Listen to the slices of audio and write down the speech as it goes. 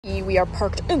We are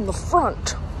parked in the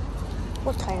front.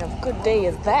 What kind of good day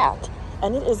is that?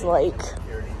 And it is like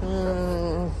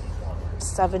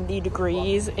 70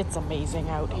 degrees. It's amazing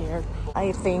out here.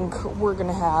 I think we're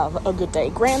gonna have a good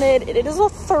day. Granted, it is a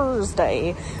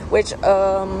Thursday, which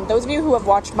those of you who have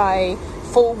watched my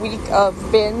full week of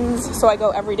BINS, so I go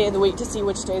every day of the week to see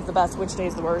which day is the best, which day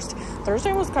is the worst.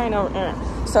 Thursday was kind of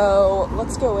So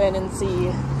let's go in and see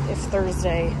if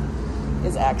Thursday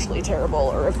is actually terrible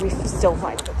or if we still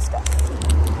find good stuff.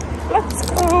 Let's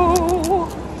go!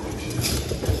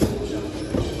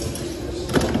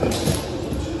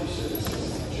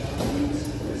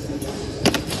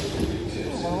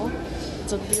 Aww.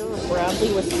 It's a Vera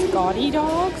Bradley with Scotty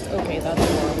dogs? Okay, that's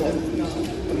horrible.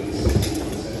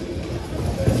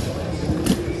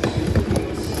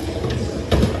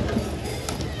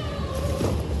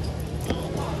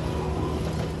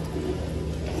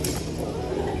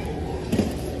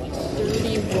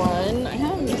 I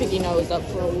haven't been picking those up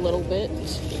for a little bit.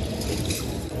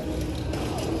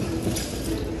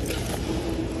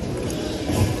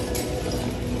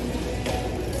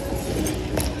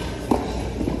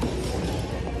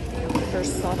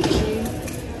 Versace.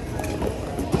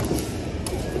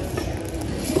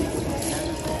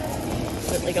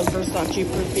 Is it like a Versace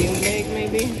perfume bag,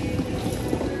 maybe?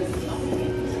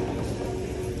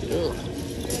 Ugh,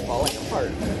 it's falling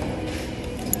apart.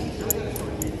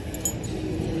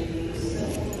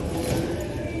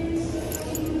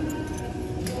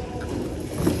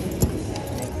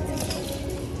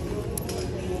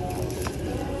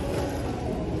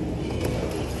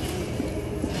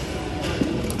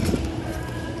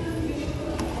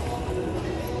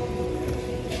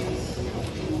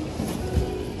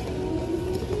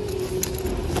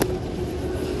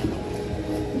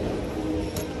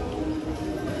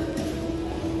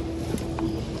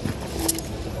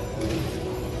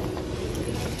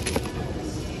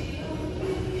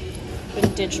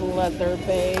 Vintage leather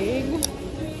bag.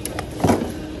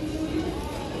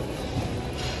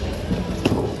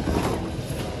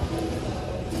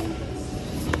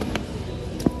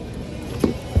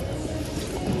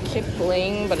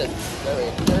 Kipling, but it's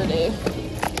very dirty.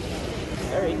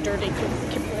 Very dirty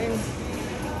Kipling.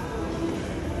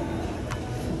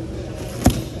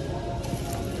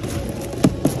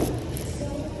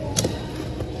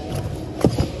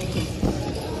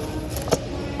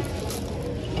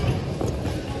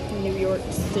 New York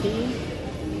City.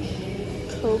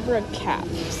 Cobra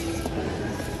caps.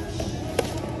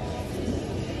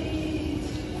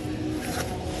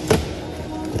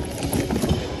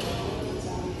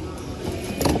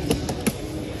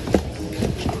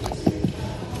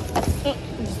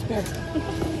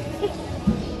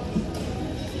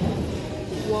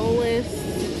 Wallace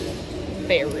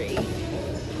Berry.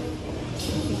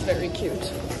 He's very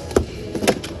cute.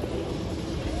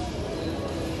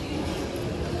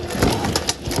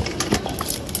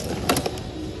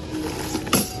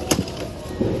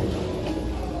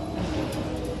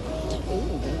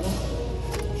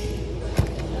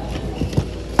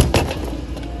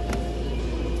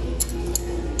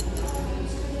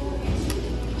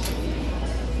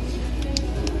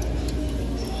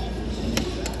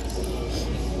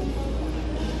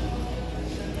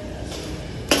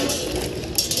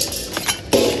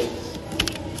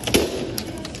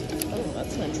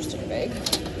 That's an interesting bag.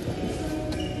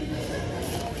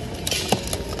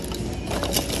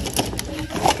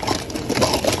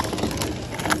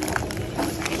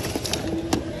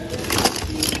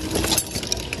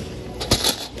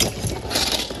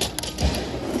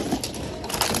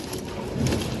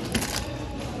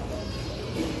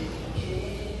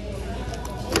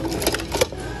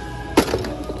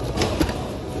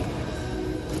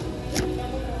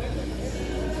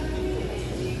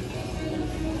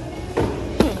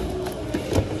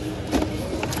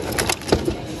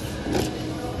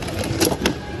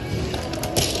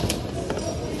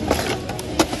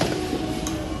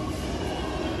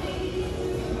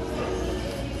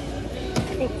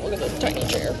 Look at this tiny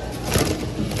chair.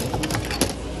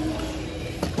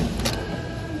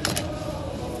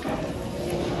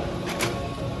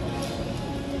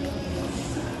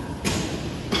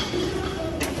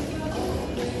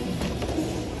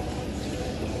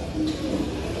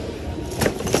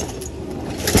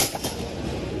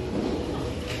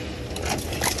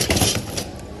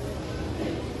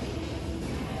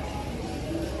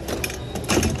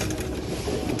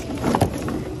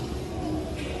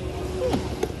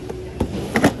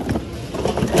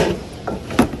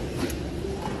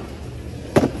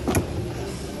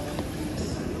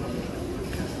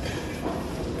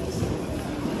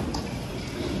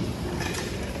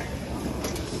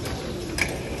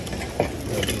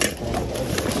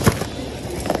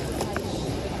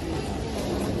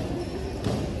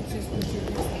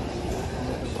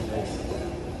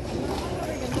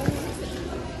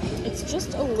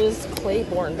 a Liz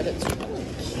Claiborne, but it's really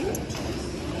cute.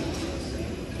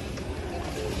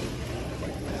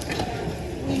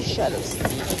 We should have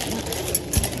seen.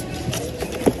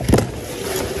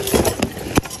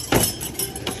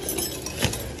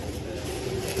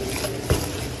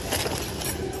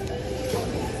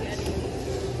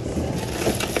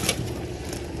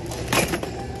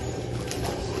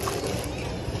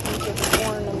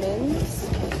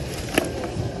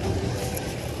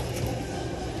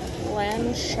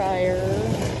 Shire.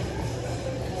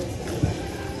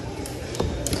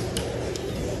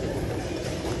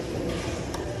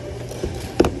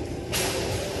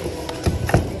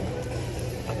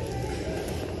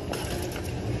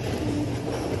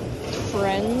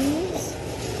 Friends.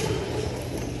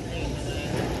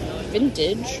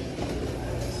 Vintage.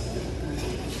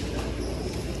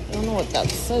 I don't know what that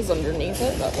says underneath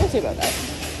it, but we'll see about that.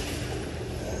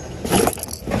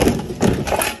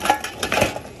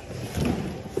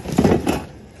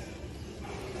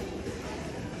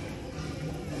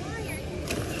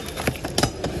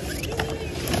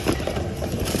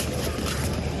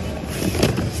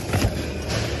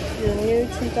 Your new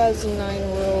 2009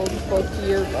 World Book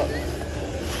Yearbook.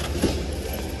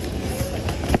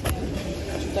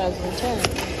 2010.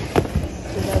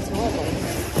 2011.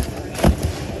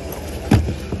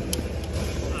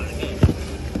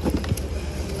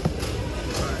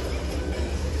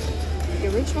 The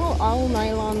original all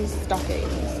nylon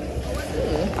stockings.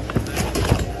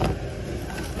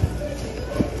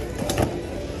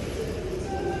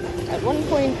 At one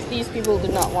point, these people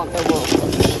did not want their world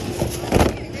book.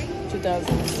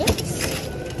 2006.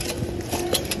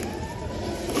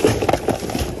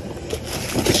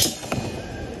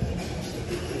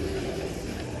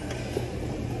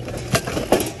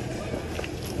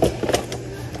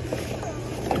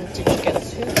 Did you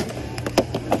guess who?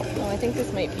 Oh, I think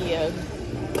this might be a...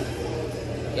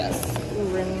 Yes,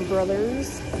 Rin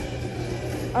Brothers.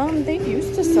 They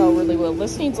used to sell really well.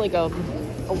 This needs like a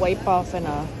wipe off and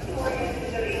a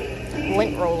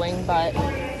lint rolling, but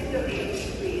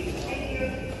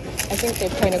I think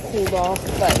they've kind of cooled off.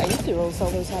 But I used to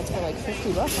sell those hats for like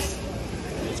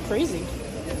 $50. It's crazy.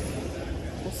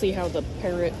 We'll see how the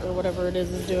parrot or whatever it is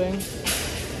doing.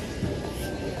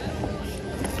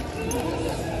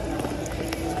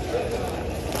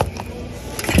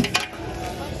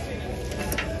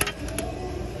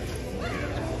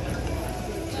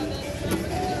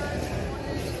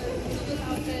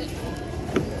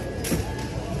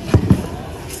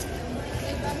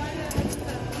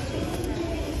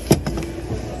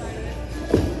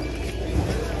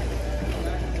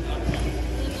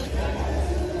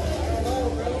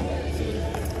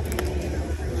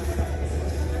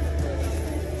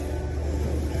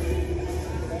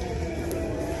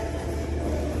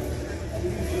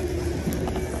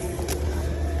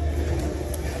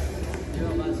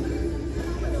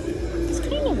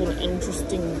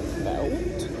 Interesting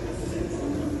belt.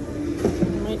 I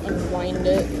might unwind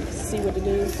it, see what it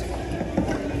is.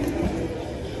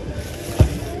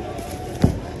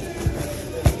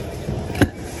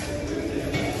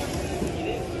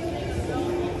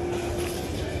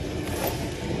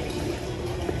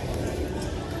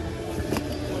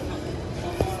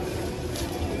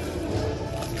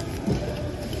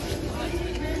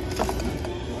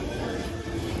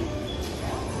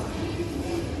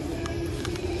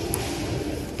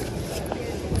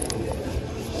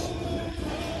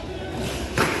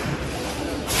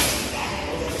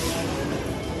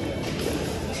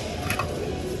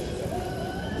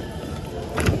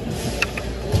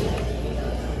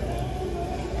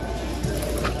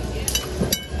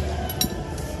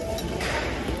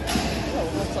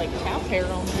 Hair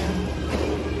on there.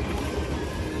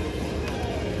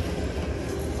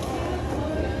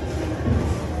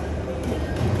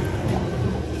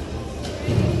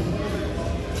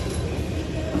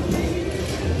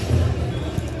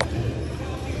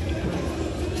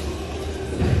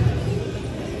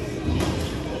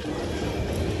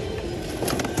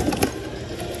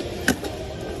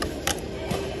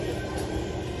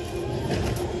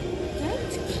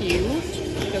 That's cute.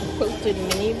 Like a quilted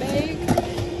mini bag.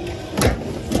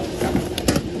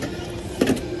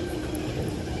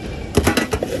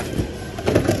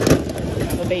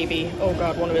 Baby. Oh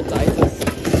god, one of its eyes is...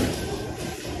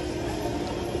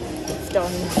 It's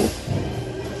done.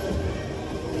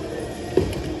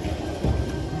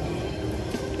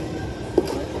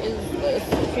 What is this?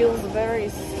 It feels very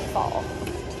soft.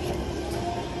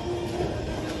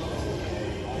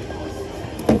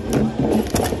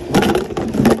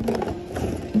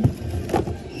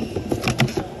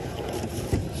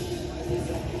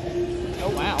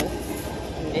 Oh wow.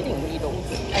 Knitting needles.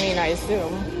 I mean, I assume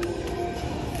assume.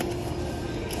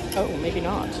 Oh, maybe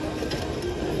not. I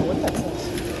don't know what that says.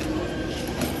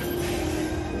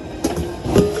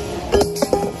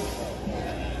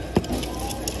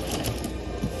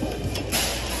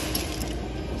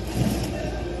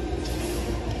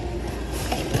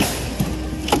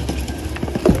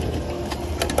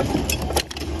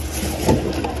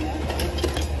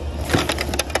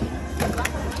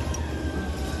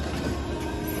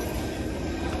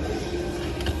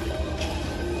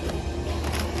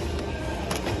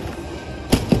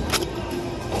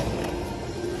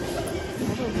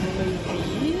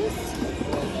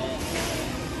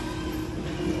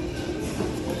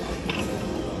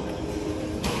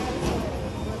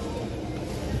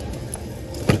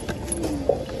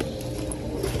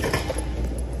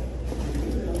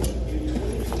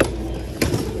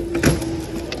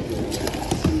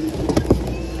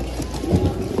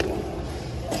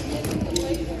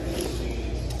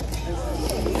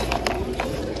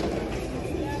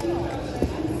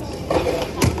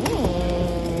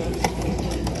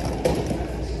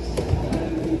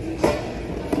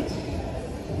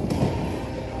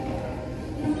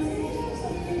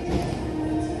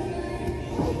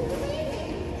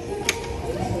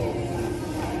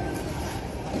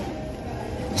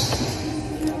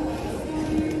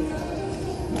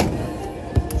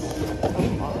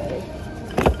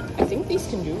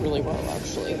 Can do really well,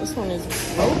 actually. This one is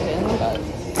broken, but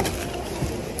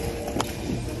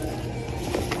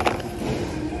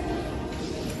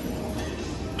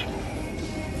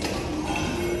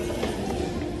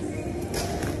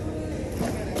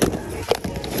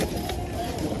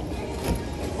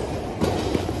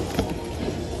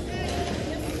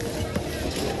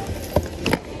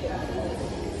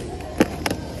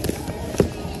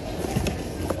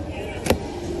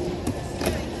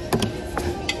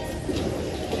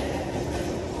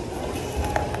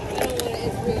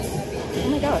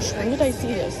when did I see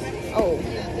this? Oh,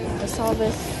 I saw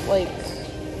this like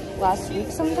last week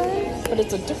sometime, but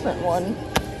it's a different one.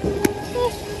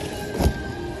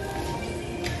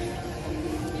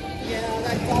 Yeah,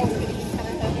 that ball's gonna be kind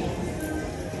of heavy.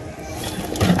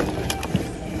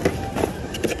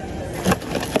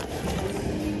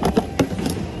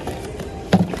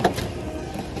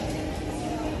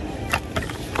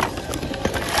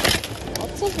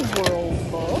 Lots of world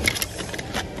books.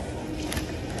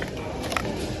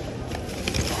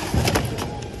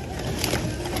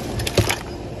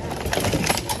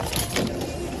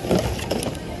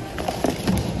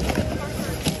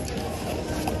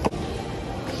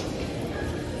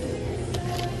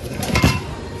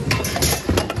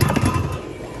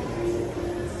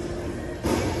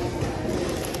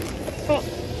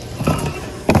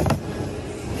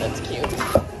 That's cute.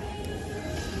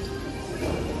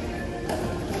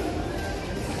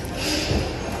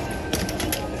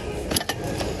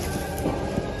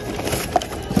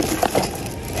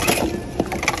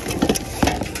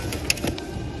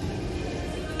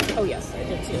 Oh yes, I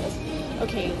did see this.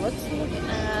 Okay, let's look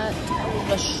at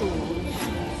the shoes.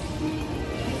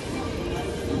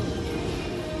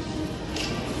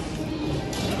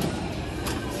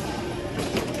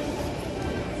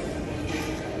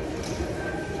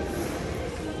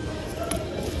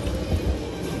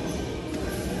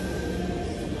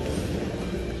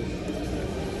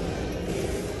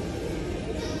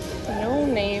 No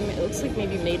name. It looks like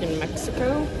maybe made in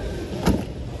Mexico.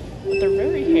 But they're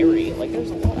very hairy. Like,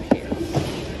 there's a lot of hair.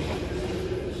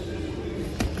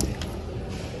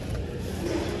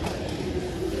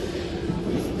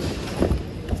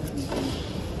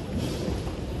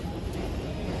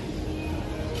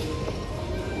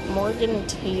 Morgan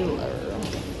Taylor.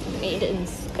 Made in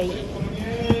Spain.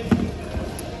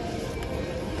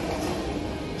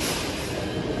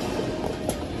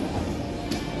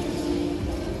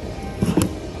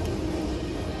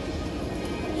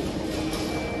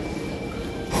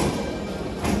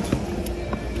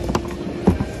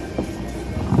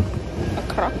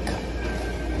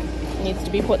 Needs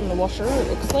to be put in the washer, it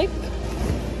looks like.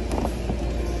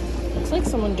 Looks like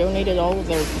someone donated all of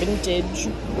their vintage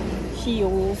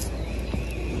heels.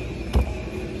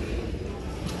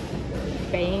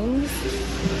 Bangs.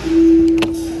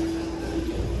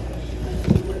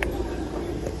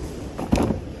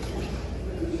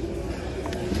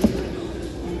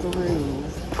 Groove.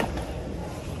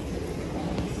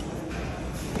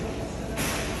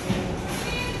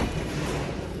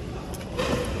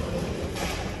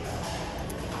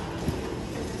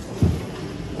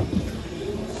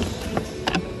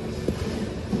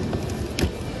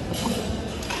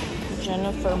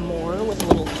 Jennifer Moore with a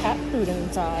little cat food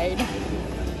inside.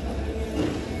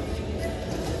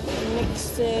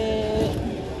 Mix it.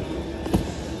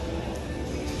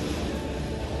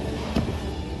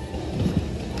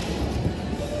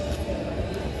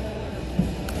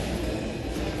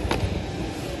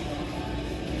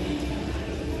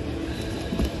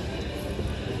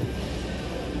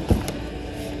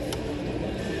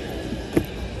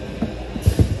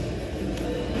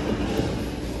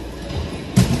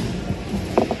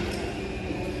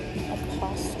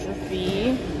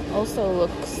 also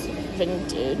looks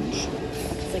vintage.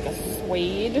 It's like a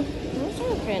suede. That's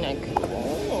kind of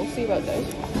cool. We'll see about those.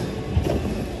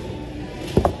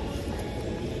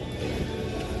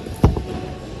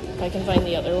 If I can find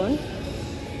the other one.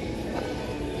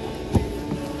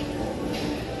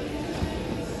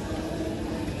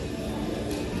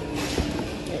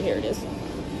 Okay, here it is.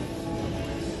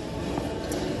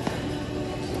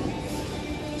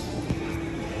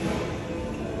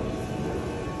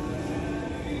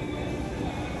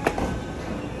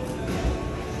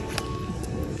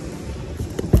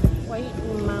 White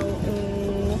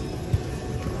Mountain.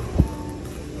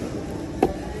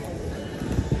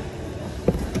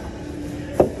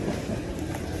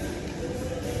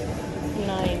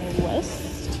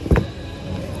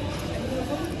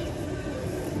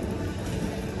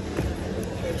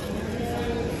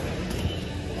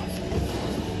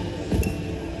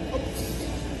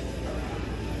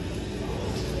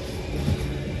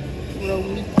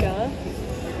 Romika.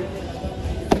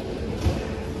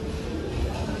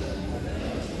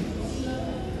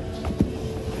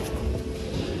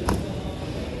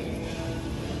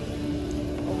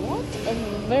 A lot of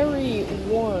very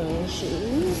worn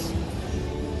shoes.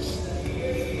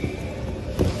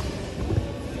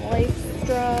 Life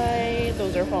Stride,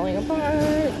 those are falling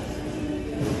apart.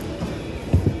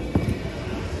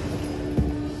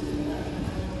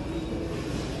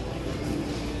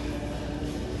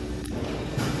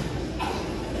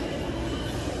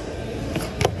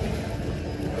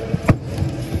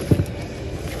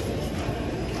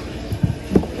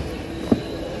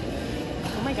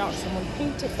 Oh my gosh, someone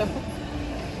painted them.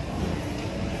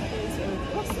 That is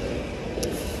impressive.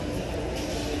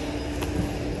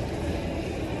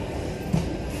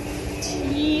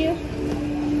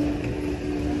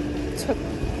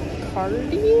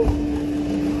 Tacardi?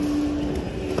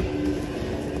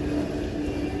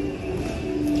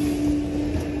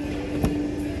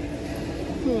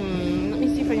 Let me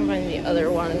see if I can find the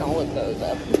other one and I'll look those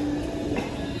up.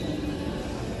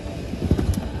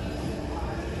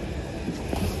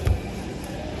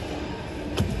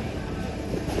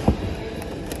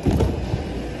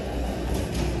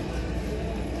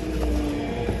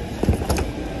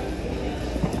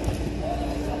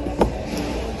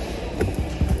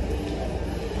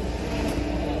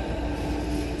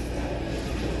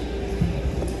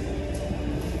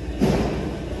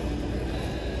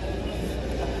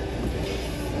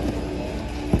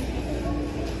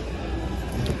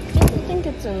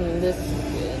 It's in this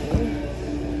bin.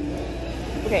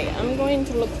 Okay, I'm going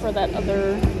to look for that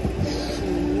other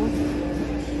shoe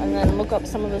and then look up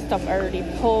some of the stuff I already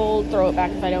pulled, throw it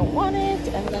back if I don't want it,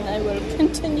 and then I will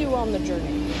continue on the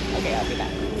journey. Okay, I'll be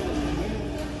back.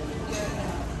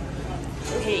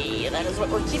 Okay, that is what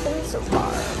we're keeping so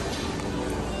far.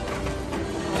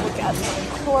 Look at some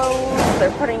clothes.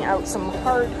 They're putting out some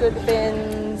hard good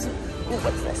bins. Ooh,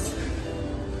 what's this?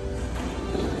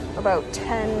 About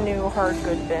 10 new hard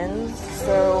good bins,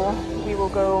 so we will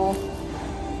go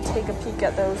take a peek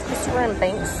at those. Christopher &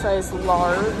 Banks size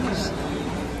large.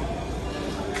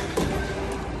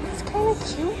 It's kind of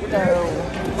cute though.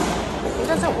 Who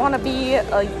doesn't want to be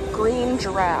a green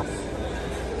giraffe?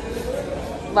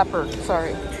 Leopard,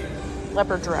 sorry.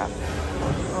 Leopard giraffe.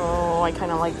 Oh, I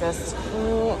kind of like this.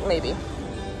 Maybe.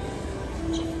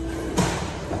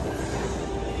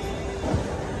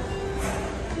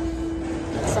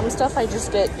 Some stuff I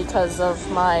just get because of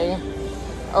my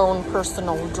own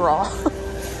personal draw.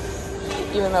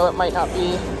 Even though it might not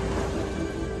be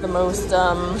the most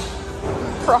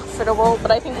profitable,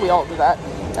 but I think we all do that.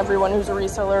 Everyone who's a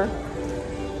reseller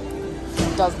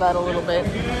does that a little bit.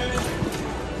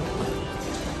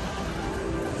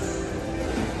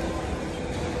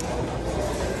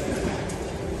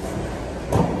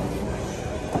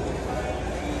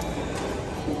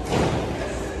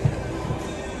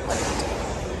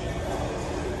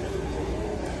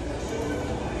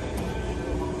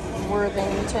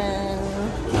 Worthington.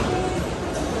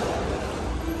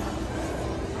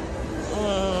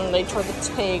 They tore the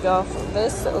tag off of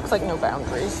this. It looks like no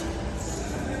boundaries.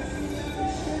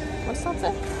 What's that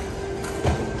say?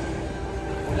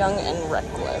 Young and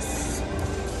Reckless.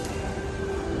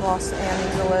 Los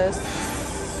Angeles.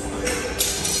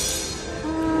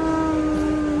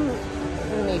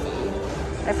 Maybe.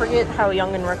 I forget how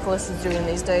Young and Reckless is doing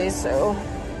these days, so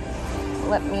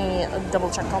let me double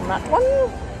check on that one.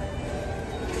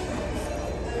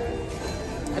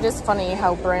 It is funny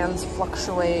how brands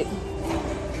fluctuate.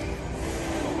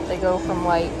 They go from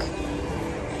like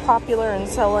popular and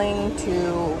selling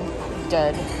to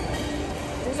dead.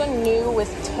 There's a new with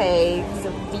tags,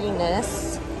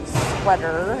 Venus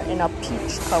sweater in a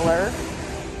peach color.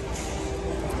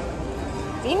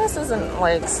 Venus isn't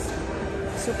like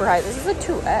super high. This is a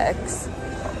 2X.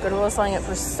 Goodwill is selling it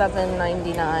for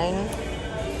 $7.99.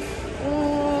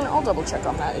 I'll double check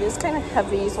on that. It is kind of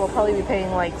heavy, so I'll probably be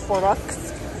paying like $4.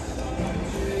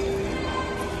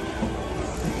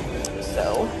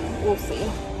 So we'll see.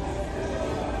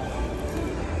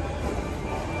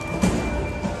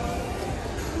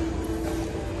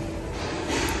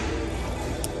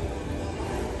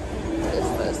 What is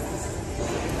this?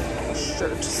 A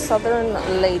shirt. Southern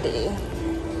Lady.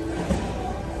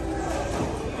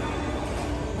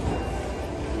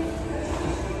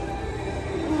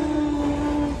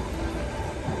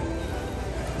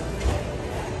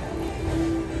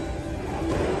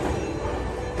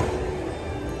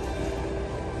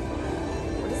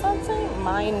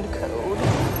 Mind code.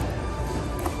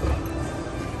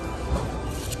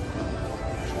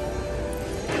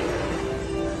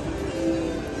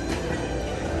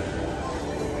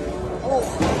 Oh.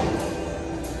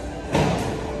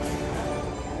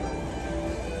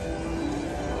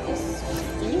 This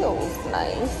feels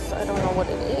nice. I don't know what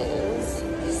it is.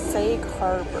 Sag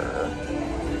Harbor.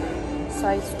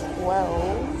 Size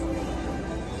 12.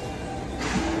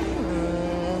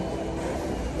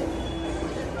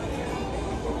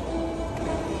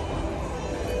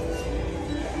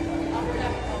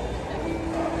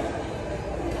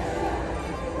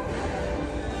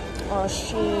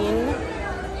 Sheen.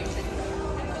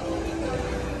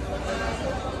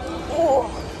 Oh.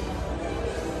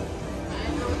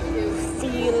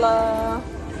 Fila.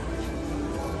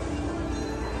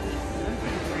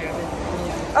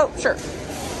 Oh, sure.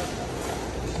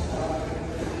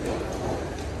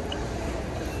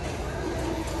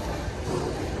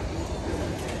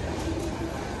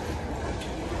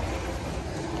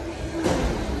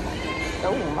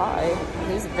 Oh my,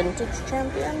 he's vintage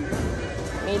champion.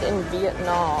 Made in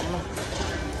Vietnam.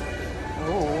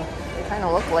 Ooh, they kind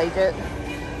of look like it.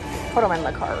 Put them in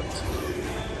the cart.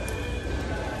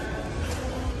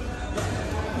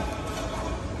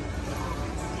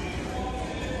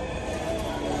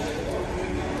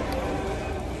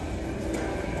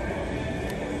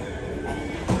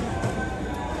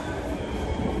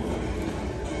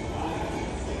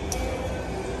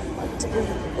 What is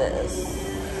this?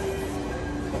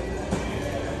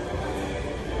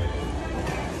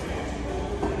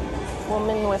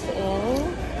 Woman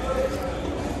Within.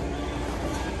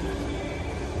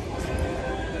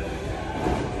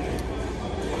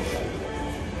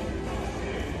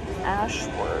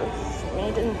 Ashworth,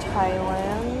 made in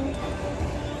Thailand.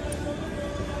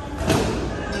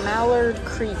 Mallard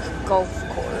Creek Golf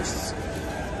Course.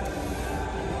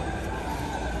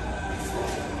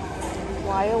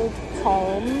 Wild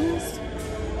Palms.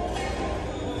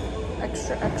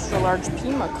 Extra large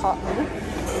Pima cotton.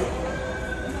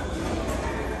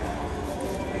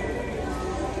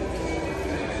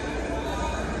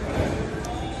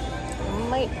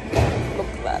 Might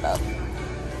look that up.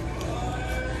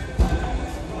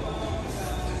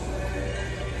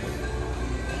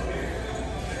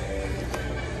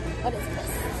 What is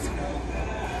this?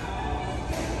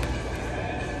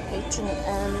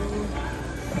 H&M.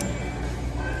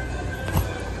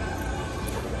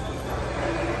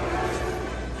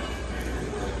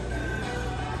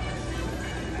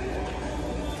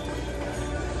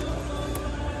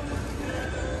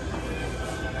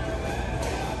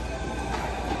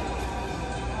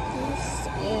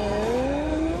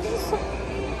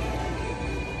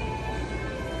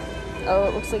 Oh,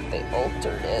 it looks like they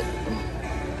altered it.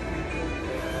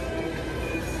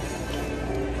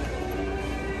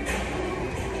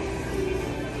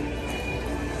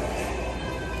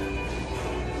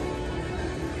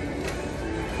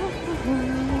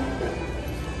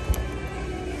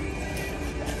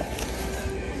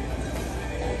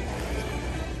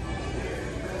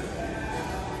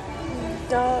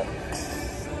 Ducks.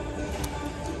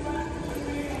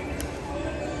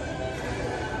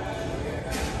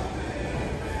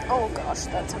 Oh gosh,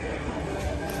 that's heavy.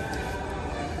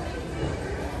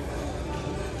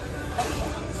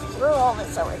 Okay, throw all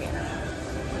this over here.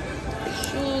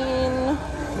 Sheen.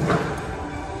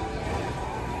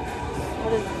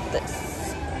 What is this?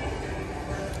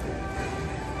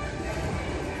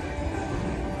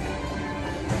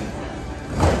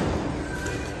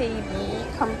 KB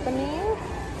Company.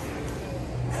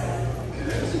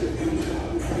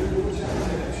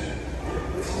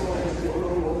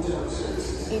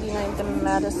 89th and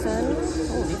Madison.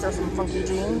 Oh, these are some funky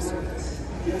jeans.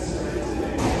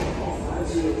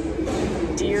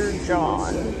 Dear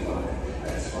John.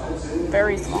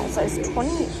 Very small, size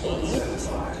 28.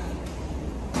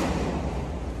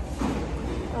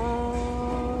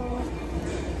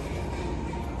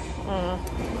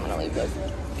 this.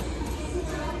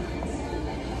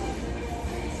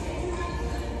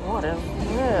 What is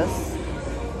this?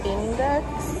 Index?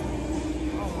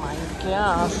 Oh my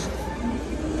gosh.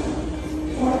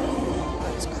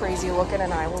 That's crazy looking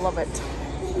and I love it.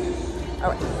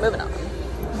 Alright, moving on.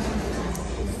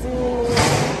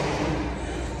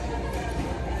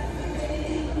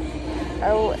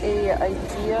 LA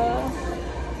Idea.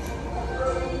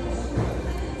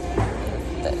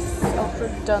 This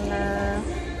Alfred Dunner.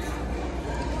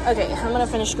 Okay, I'm gonna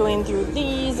finish going through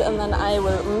these and then I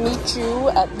will meet you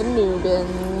at the new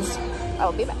bins.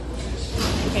 I'll be back.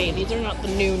 Okay, these are not the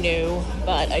new,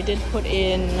 but I did put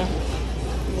in,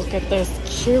 look at this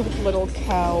cute little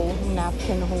cow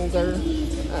napkin holder.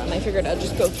 I figured I'd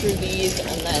just go through these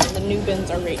and then the new bins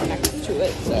are right next to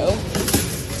it, so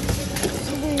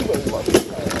we will look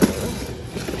there.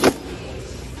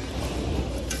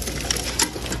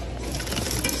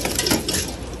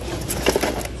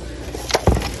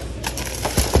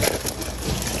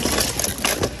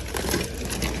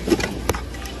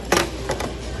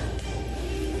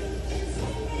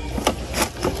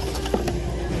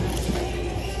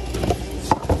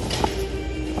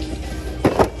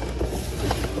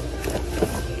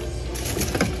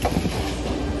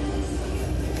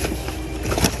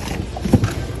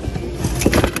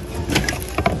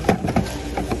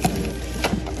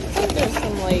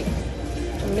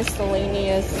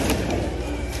 Miscellaneous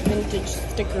vintage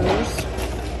stickers.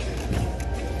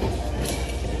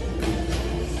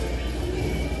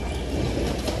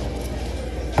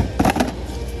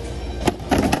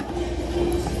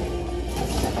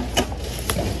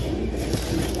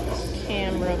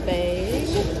 Camera bag.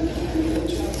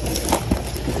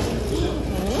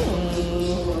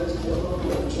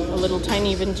 A little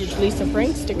tiny vintage Lisa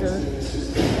Frank sticker.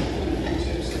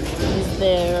 Is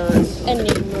there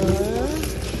any more?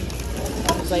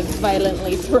 I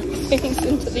violently throw things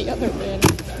into the other bin.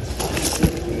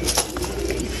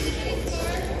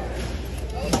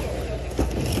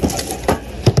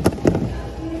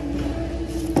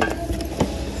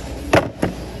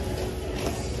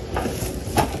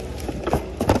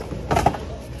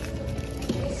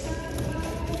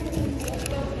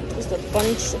 Just a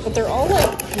bunch, but they're all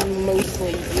like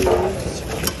mostly used.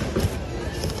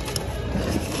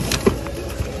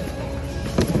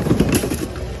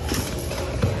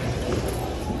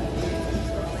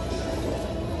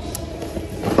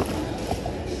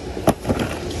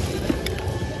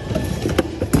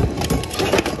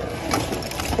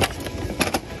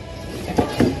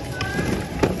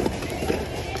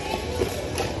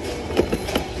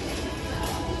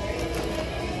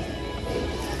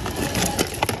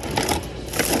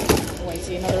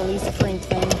 Another Lisa Frank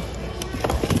thing.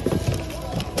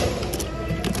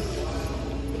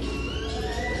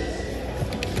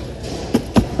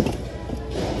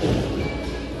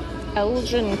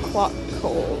 Elgin clock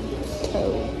toe.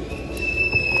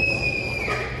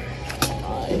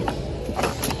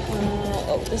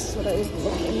 Oh, this is what I was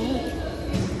looking at.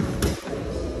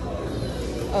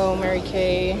 Oh, Mary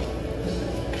Kay.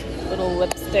 Little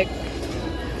lipstick.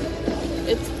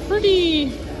 It's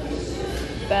pretty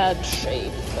bad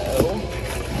shape though.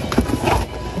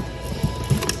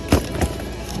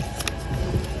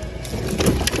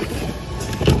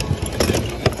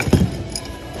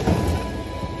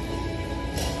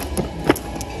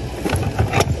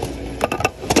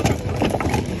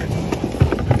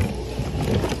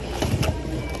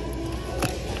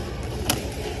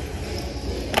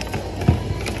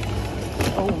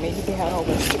 Oh, maybe they had all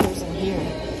the stickers in here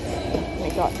and they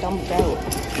got dumped out.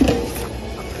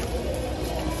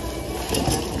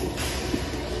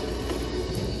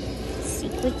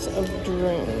 Secrets of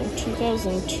Drone,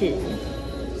 2002.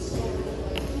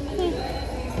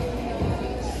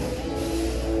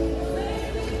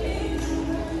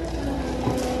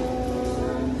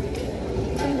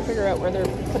 Trying to figure out where they're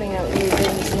putting out new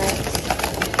bins next.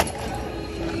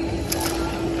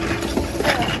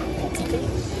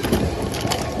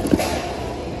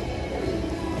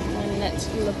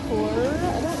 Liqueur.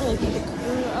 I don't really pick a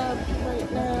crew up right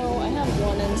now. I have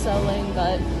one in selling,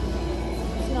 but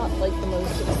it's not like the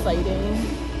most exciting.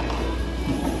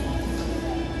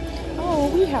 Oh,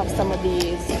 we have some of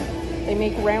these. They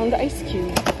make round ice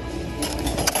cubes.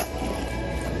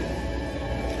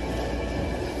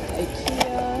 IKEA.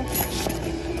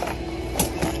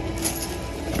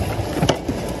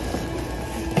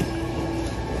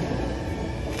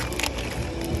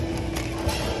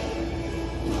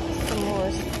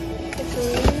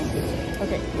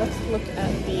 Okay, let's look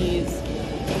at these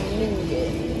new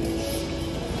bins.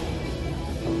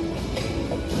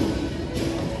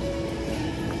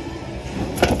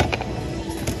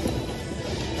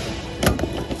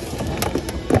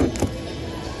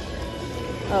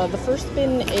 The first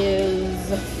bin is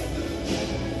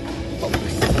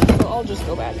books. So I'll just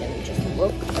go back and just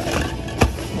look.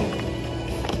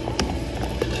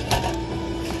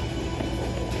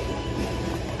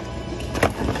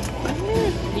 I wonder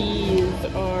if these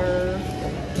are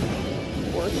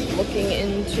worth looking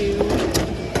into.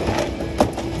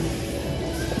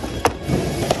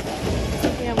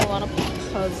 We have a lot of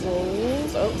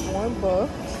puzzles. Oh, more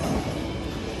books.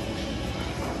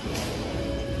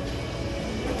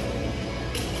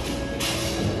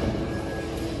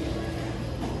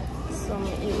 Some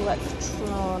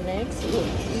electronics. Ooh,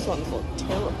 these ones look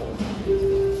terrible.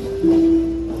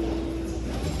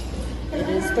 It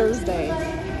is Thursday.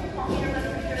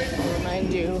 I'll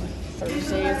remind you,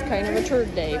 Thursday is kind of a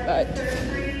turd day, but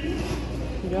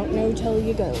you don't know till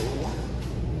you go.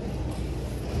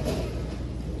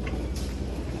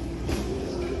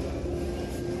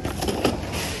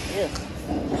 Ugh,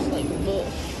 just like, ugh.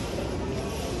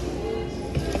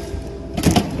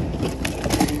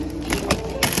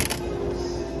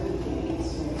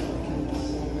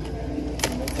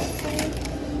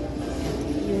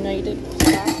 United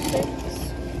Plastics.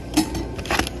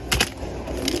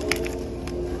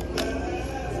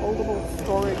 Foldable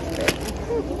storage bin.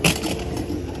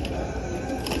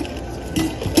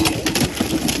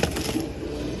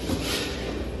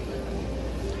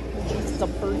 This is a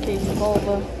bird cage with all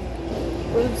the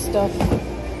bird stuff.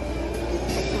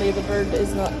 Hopefully the bird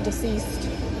is not deceased.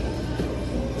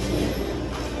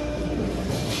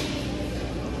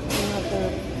 Another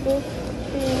book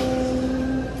bin.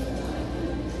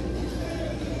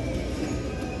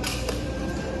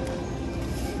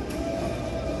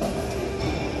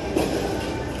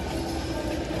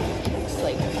 Looks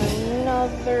like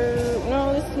another,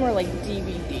 no, this is more like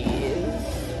DVDs.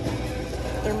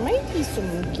 There might be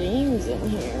some games in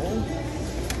here.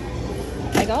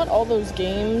 I got all those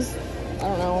games, I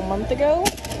don't know, a month ago,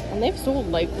 and they've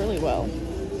sold like really well.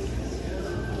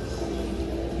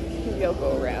 Maybe I'll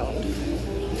go around.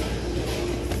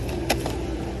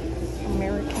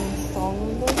 American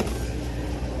Songbook.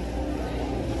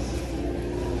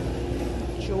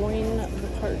 Join the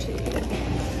party.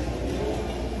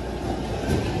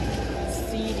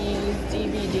 CDs,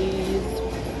 DVDs.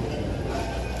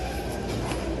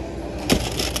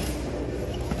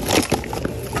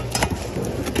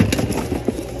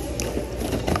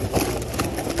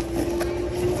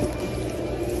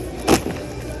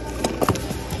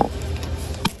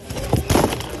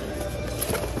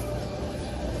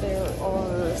 There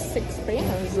are 6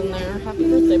 banners in there. Happy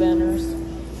birthday banners.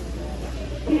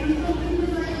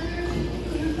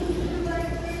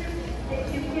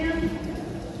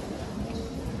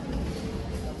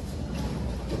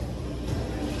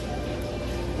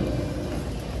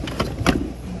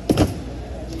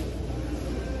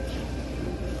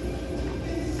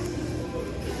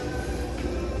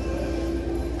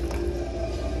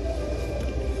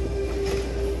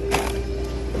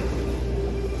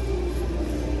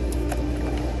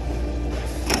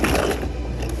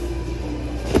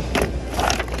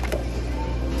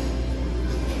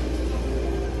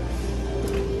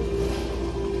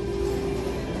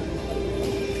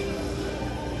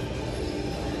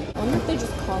 I wonder if they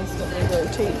just constantly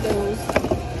rotate those.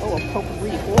 Oh, a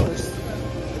potpourri horse.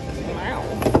 Wow.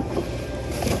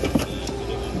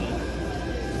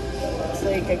 Looks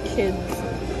like a kid's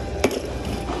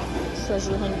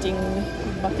treasure hunting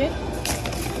bucket.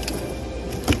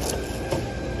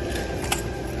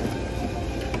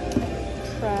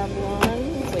 Travlon.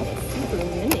 It's like a super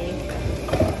mini.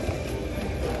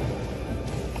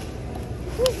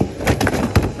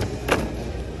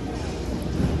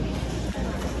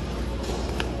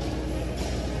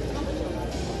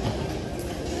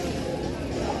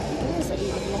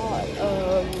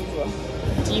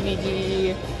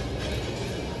 DVD,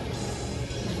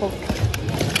 book,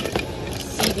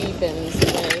 CD bins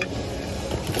today.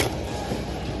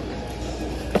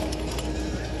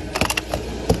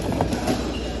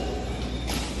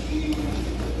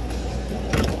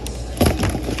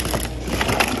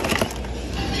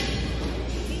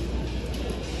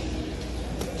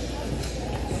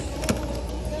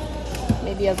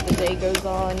 Maybe as the day goes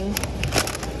on,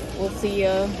 we'll see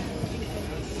a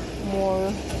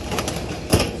more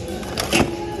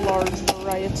large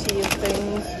variety of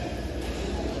things.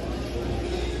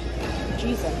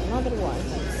 Jeez, another one.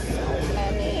 So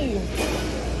many.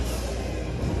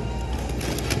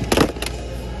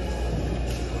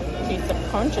 It's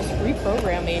subconscious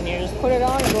reprogramming. You just put it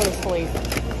on and go to sleep.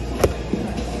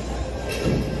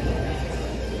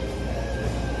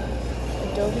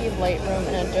 Adobe Lightroom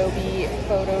and Adobe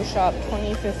Photoshop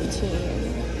 2015.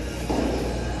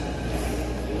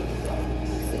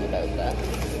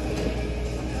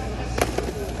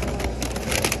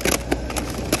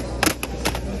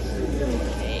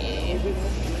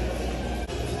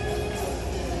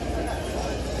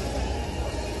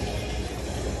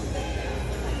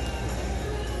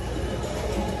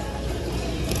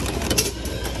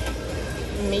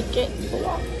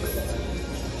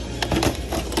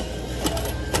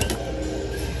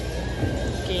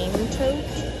 Game tote.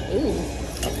 Ooh.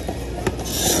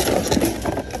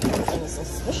 Something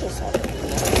suspicious happening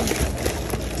there.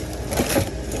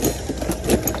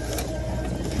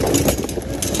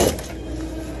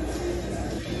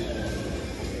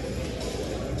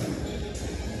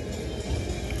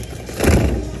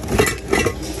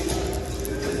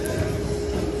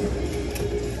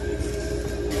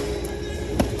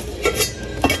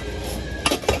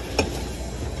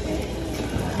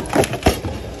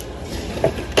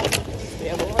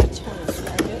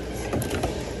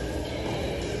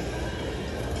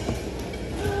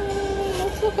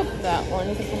 That one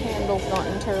because the handle's not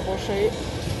in terrible shape.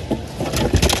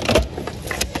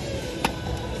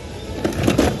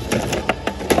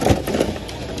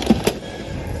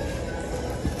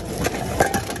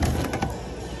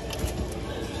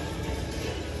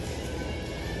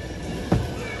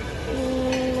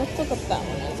 Let's look up that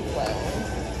one as well.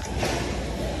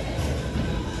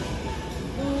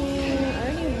 I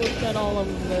already looked at all of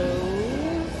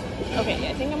those. Okay,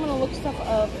 I think I'm gonna look stuff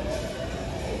up.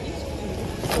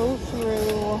 Go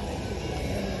through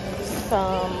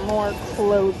some more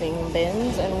clothing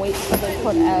bins and wait till they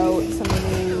put out some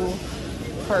new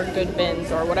hard good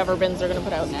bins or whatever bins they're gonna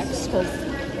put out next, because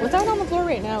what's out on the floor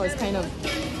right now is kind of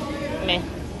meh.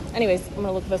 Anyways, I'm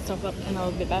gonna look this stuff up and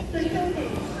I'll get back. Okay,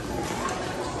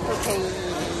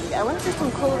 I went through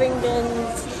some clothing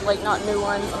bins, like not new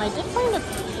ones, and I did find a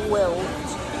quilt,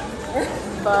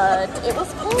 but it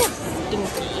was kind of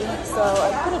stinky, so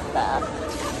I put it back.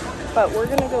 But we're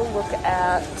gonna go look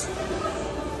at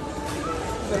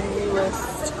the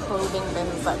newest clothing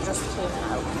bins that just came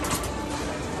out.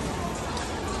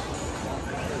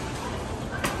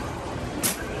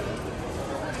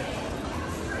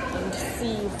 And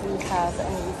see if we have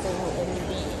anything in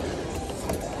these.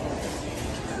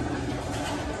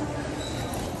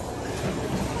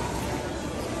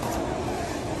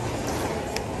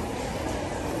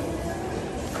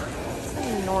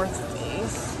 North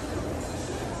Face.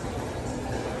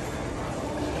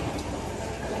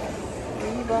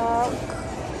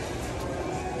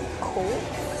 Cool.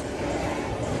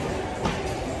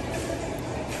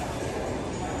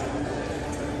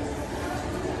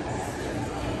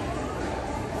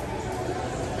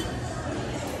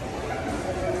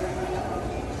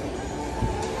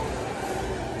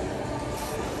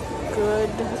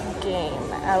 Good Game,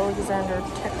 Alexander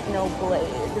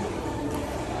Technoblade.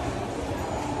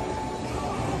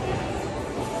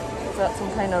 Is that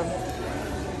some kind of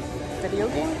video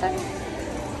game thing?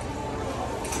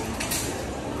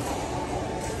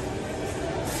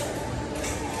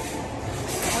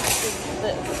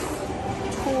 This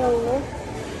tool.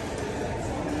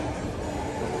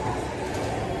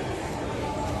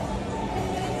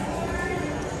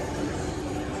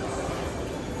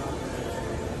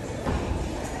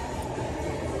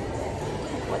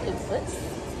 What is this? It's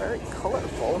very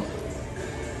colorful.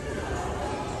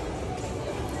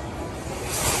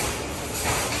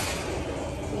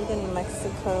 Made in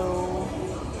Mexico.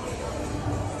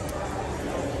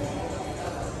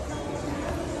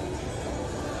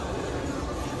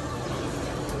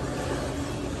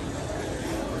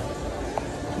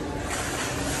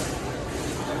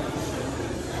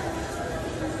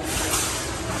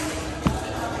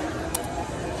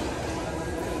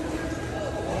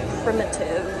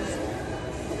 Primitive.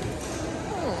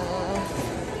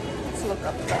 Let's look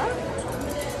up that.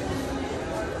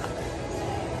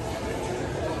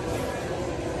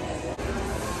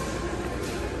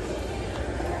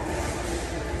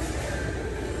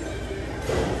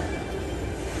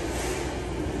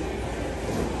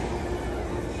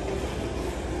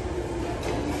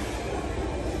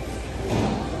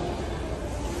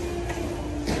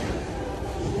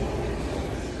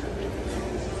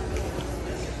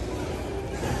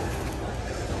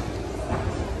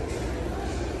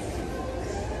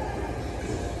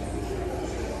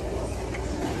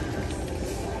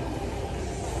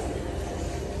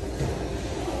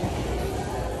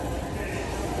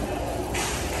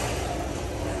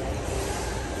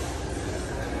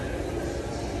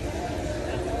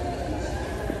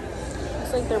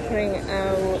 Like they're putting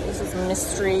out, this is a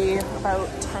mystery, about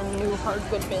 10 new hard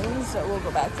good bins, so we'll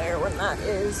go back there when that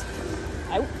is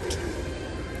out.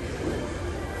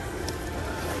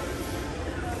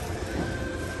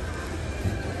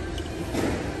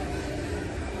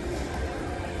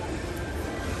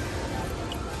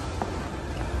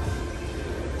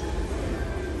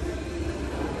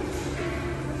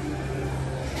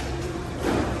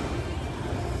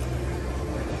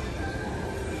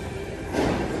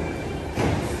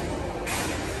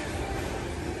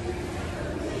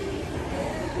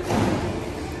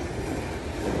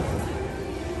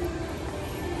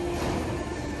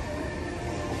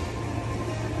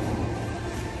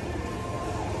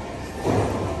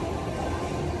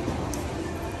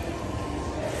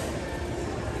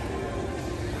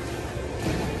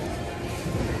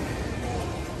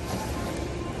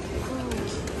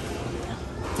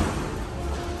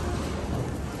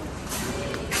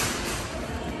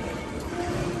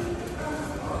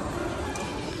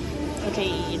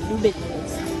 Okay, new business.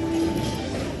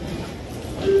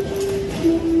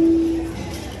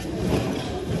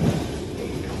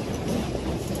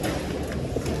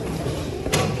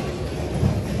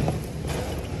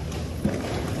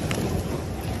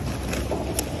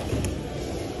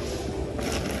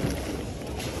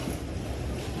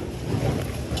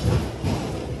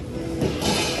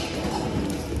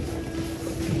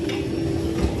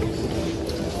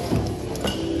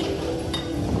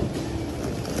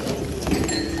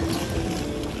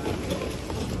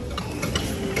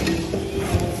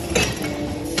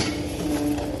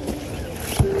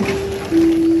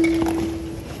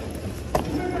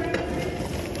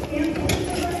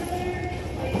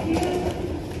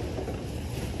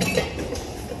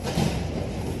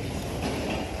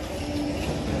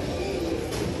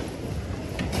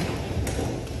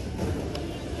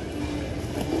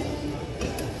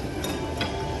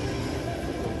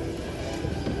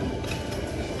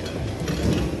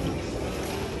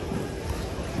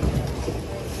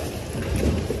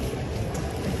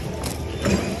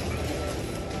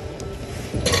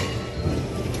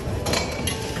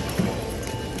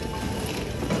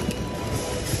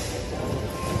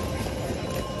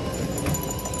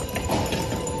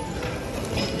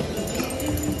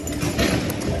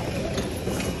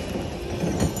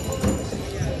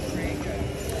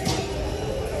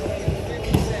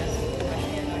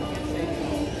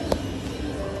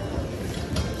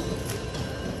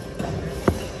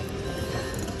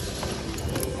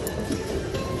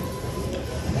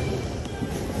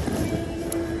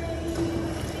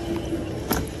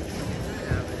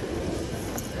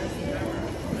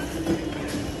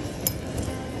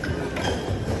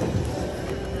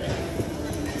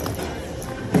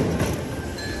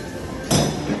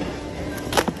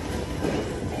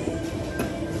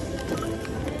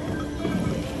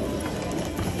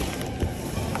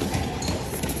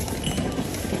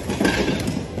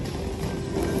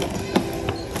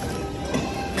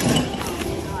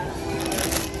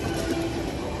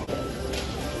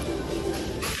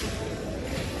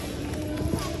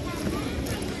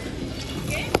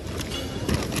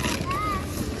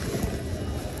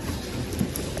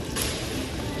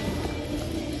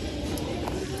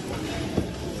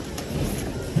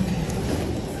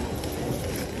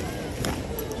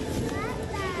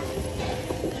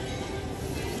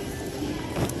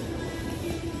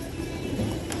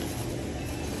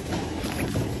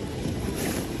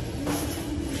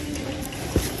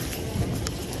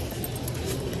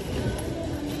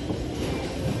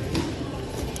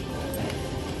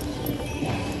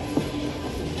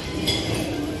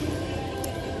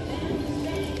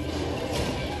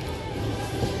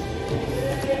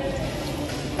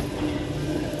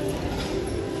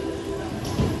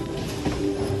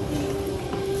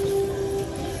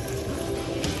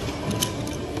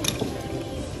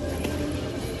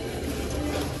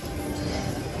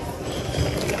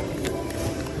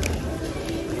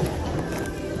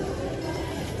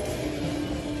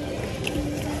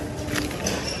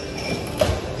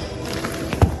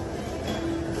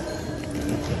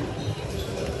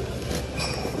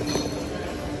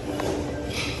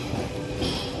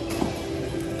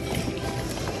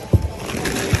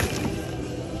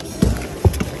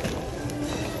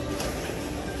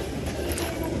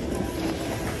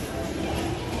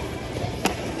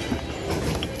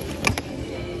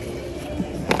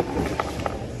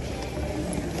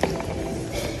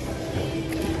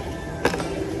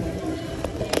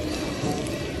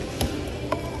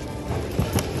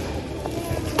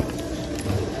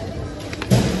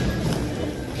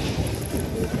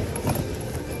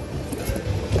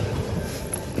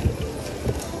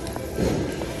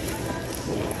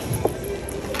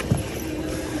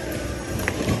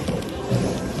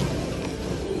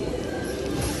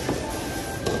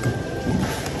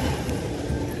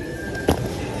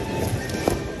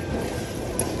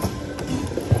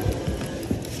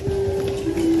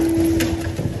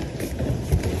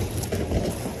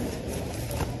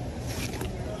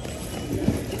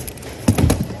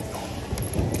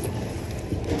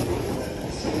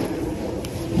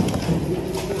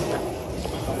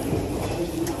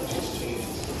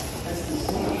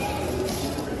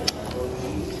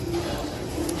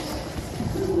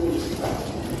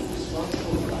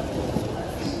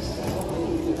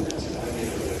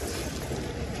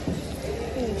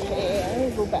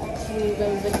 go back through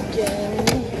those again.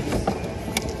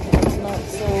 It's not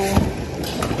so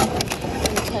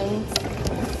intense.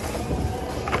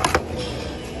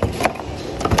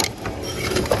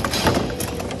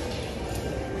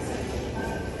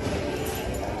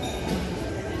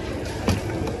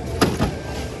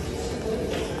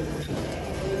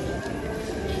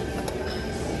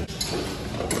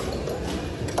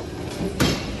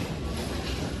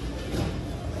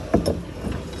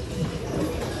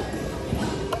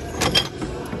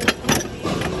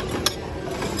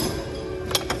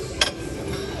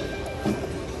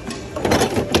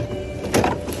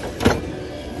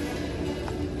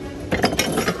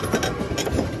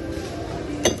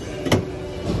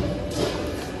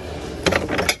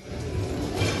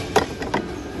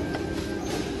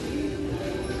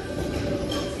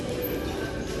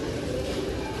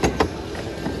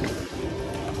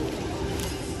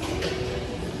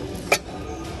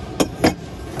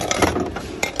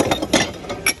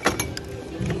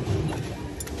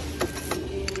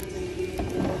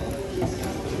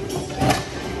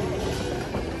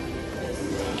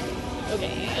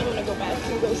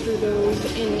 We'll go through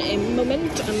those in a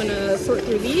moment. I'm gonna sort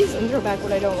through these and throw back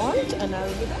what I don't want, and I'll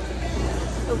be back.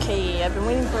 Okay, I've been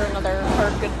waiting for another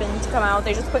hard good bin to come out.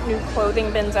 They just put new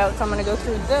clothing bins out, so I'm gonna go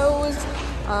through those.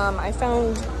 I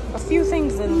found a few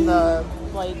things in the,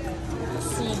 like,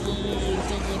 CD,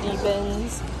 DVD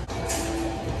bins.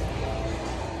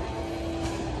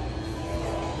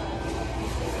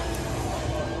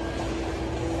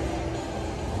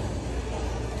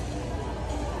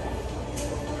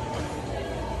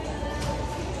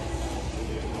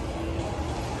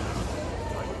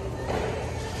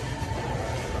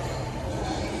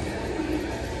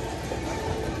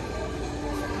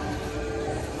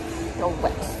 A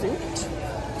wetsuit.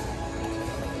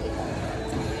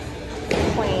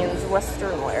 Plains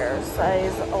Western wear,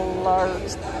 size a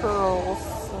large pearl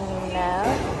snap.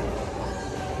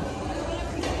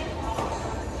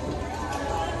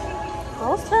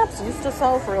 Pearl snaps used to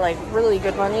sell for like really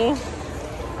good money,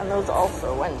 and those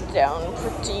also went down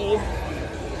pretty,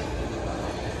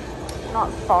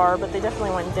 not far, but they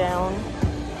definitely went down.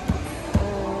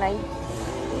 Nice.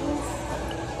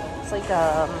 It's like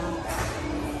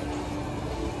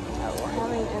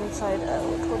inside out.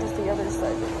 What does the other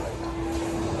side look like?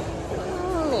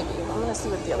 Maybe. I'm gonna see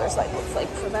what the other side looks like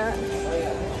for that.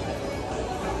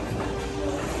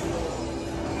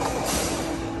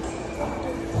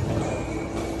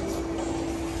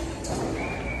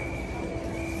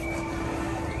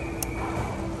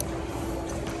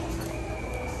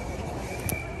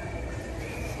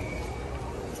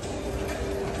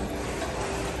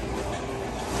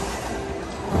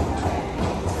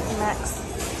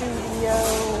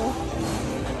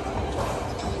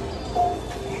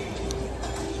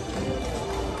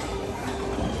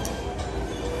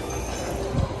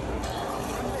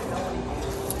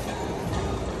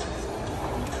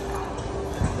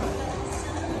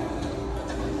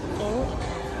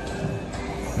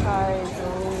 Size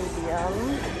medium.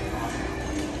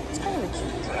 It's kind of a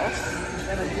cute dress.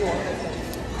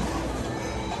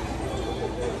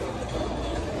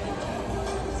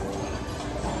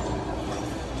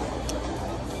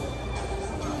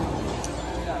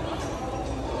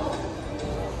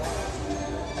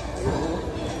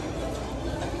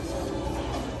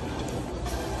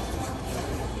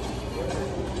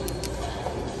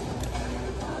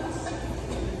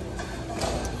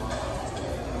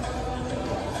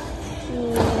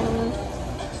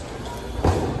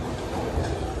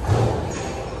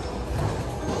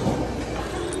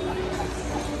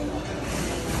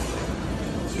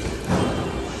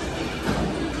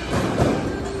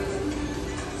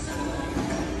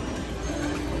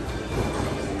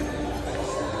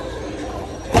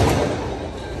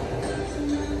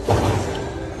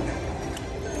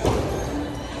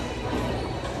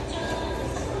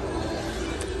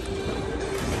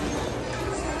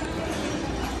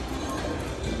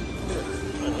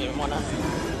 Want to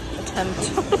attempt.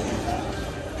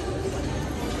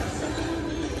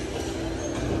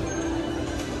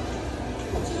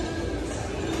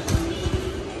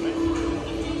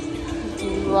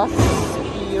 Deluxe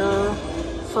ear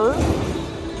fur,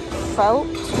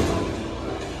 felt.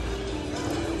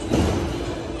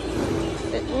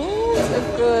 It needs a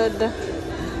good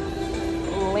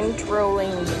lint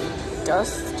rolling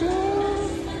dusting.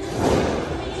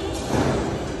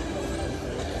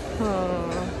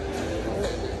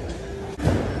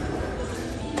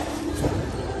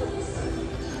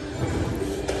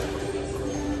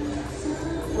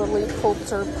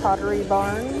 Coulter Pottery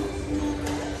Barn.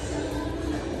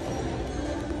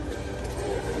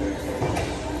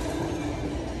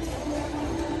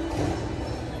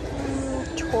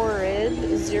 Torrid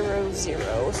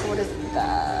 00. So what is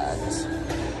that?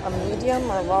 A medium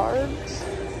or large? I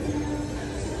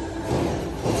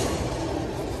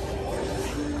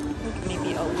think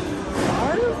maybe a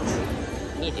large?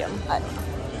 Medium. I don't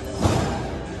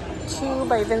know. 2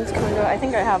 by Vince Kundo. I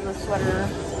think I have the sweater.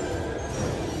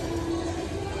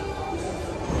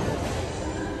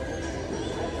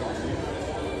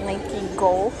 Nike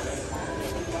Golf.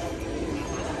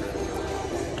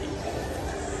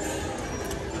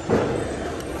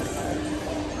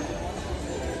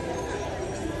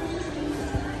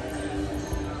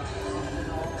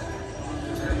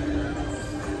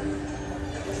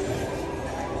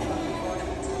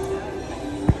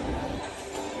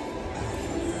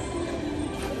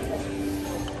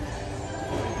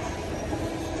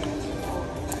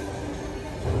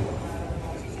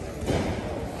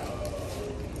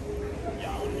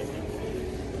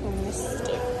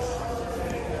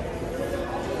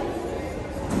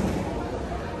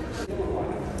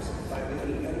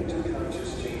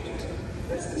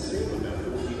 That's the same amount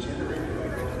that will be generated by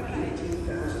roughly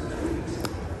 18,000 trees.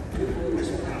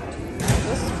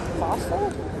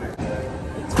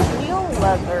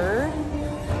 leather,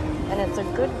 and it's a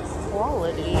good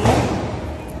quality.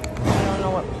 I don't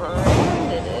know what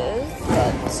brand it is,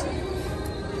 but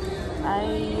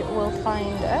I will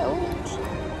find out.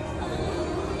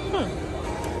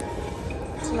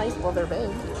 It's a nice leather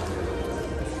bag.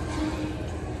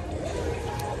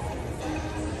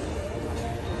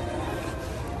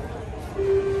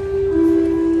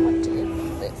 What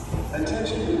is this?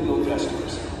 Attention Goodwill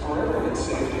customers. For everyone's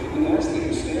safety, we ask that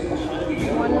you stand behind the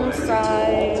yellow One line until all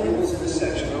size tables in the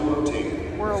section are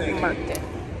rotated. World Thank you. Market.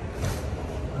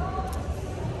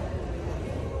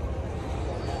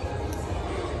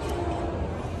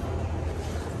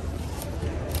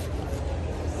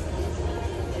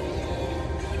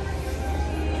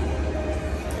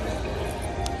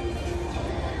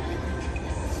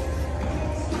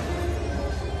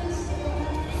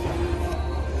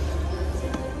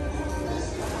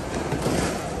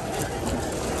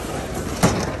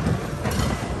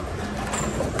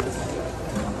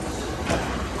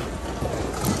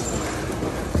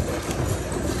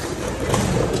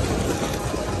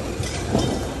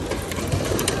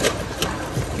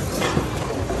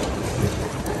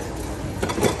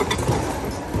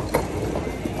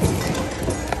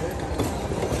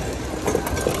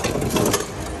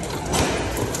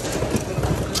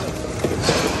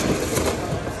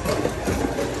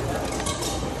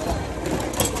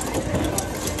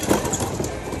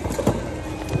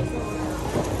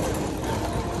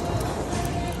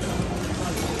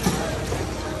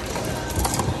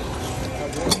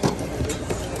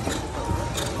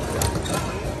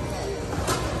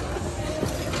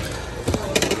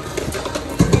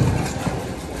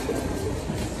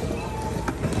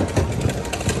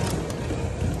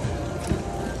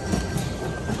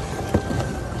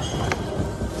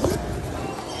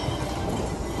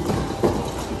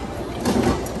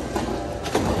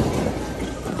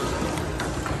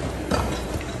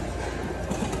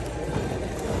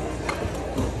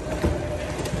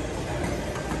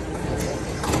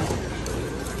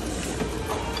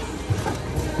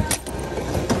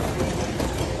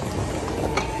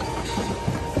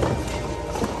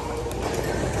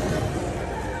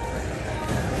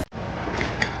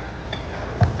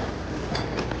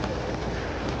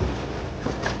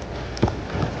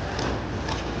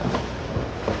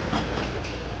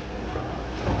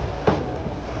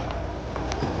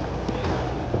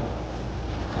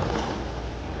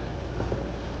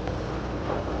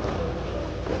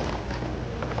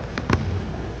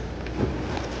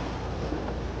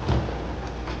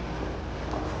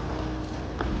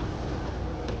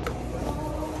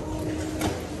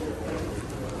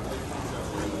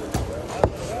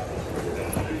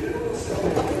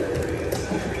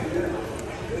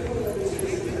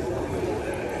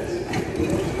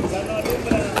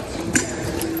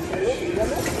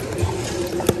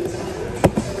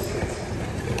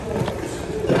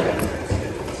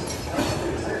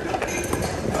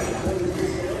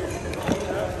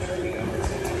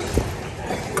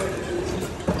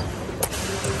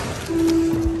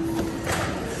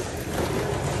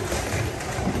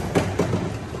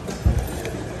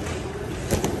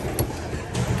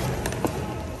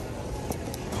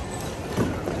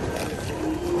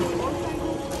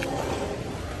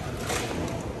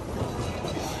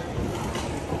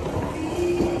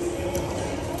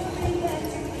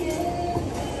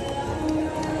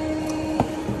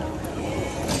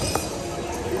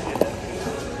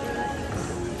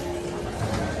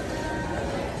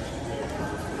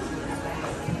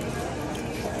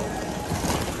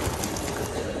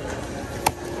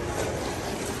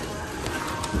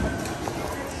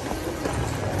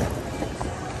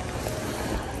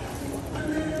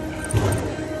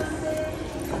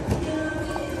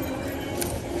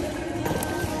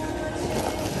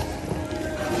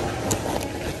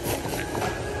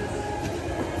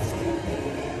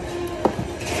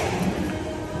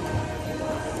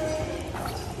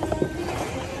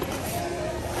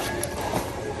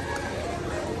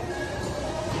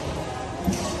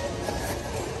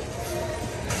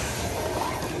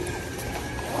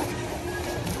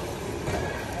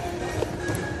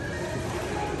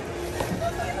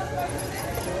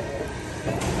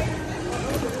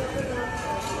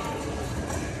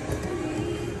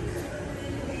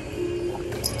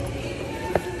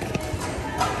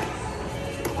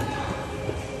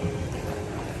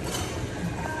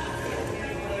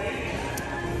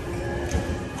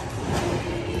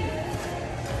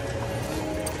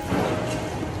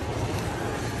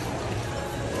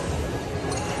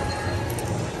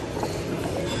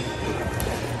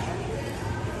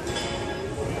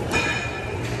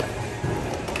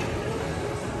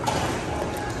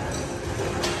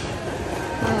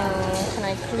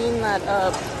 clean that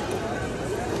up.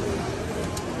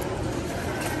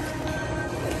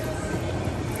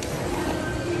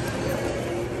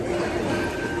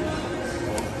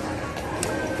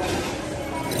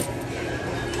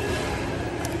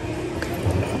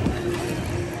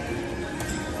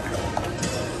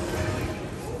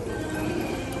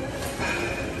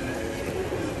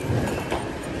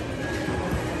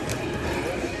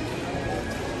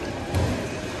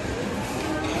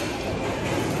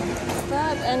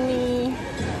 Any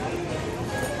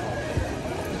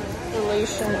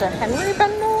relation to Henry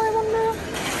Bendel, I wonder?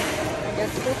 I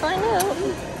guess we'll find out.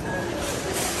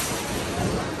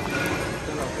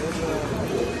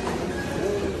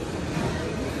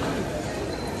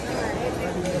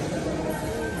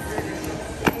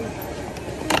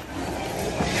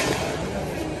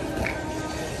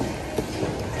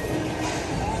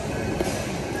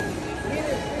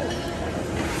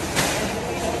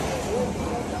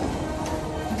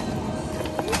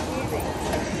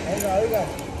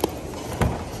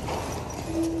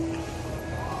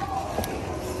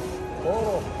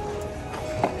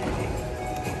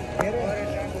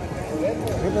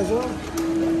 ¿Qué pasó?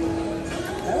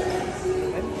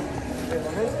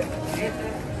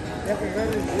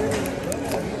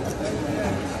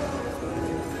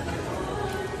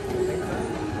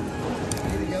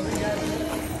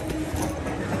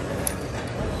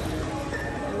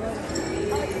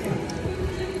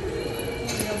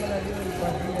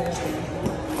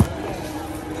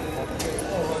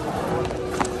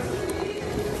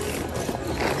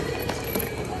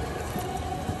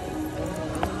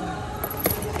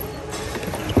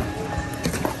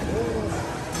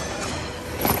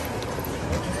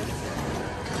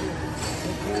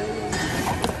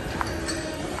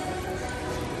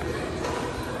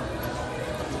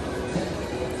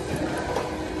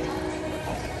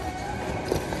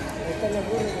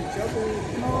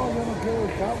 No, yo no quiero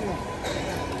el cable.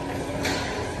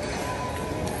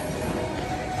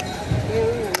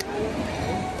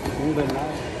 Un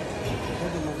venado.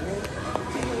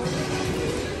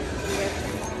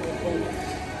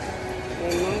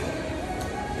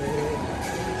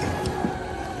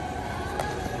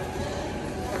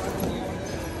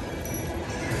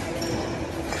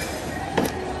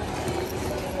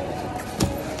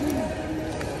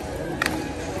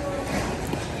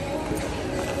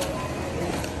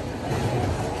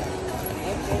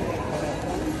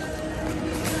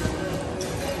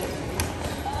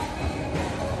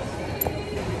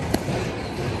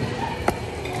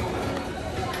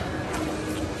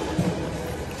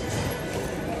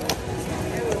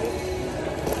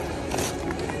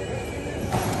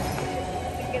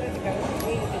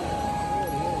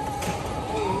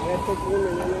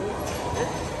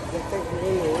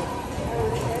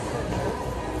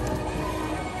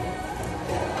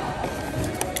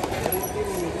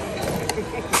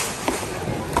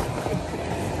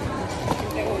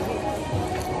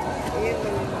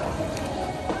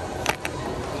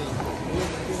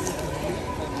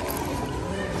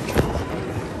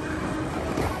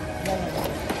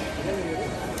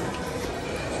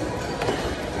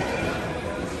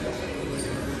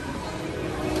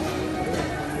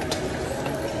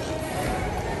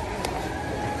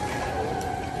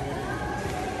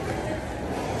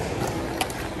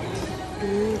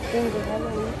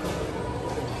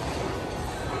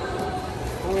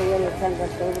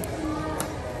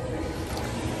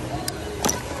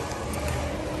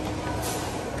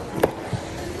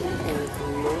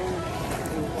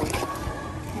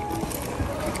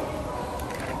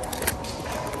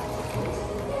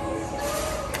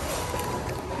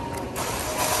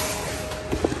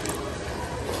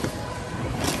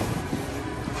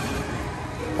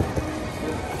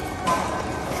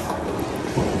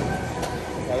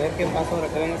 A ver qué pasa ahora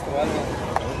que ven este balde.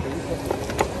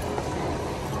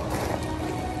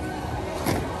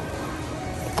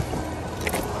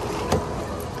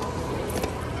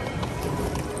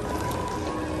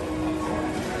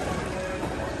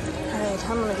 Alright,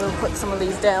 I'm gonna go put some of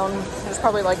these down. There's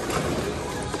probably like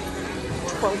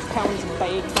 12 pounds of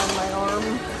bags on my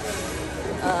arm.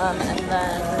 And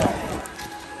then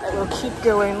I will keep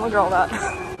going. Look at all that.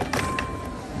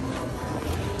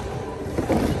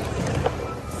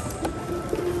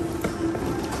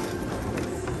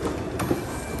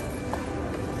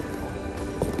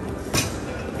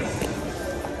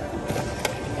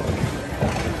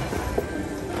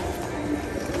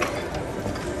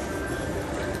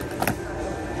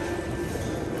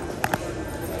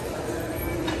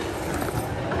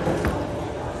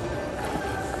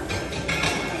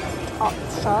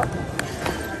 Shop.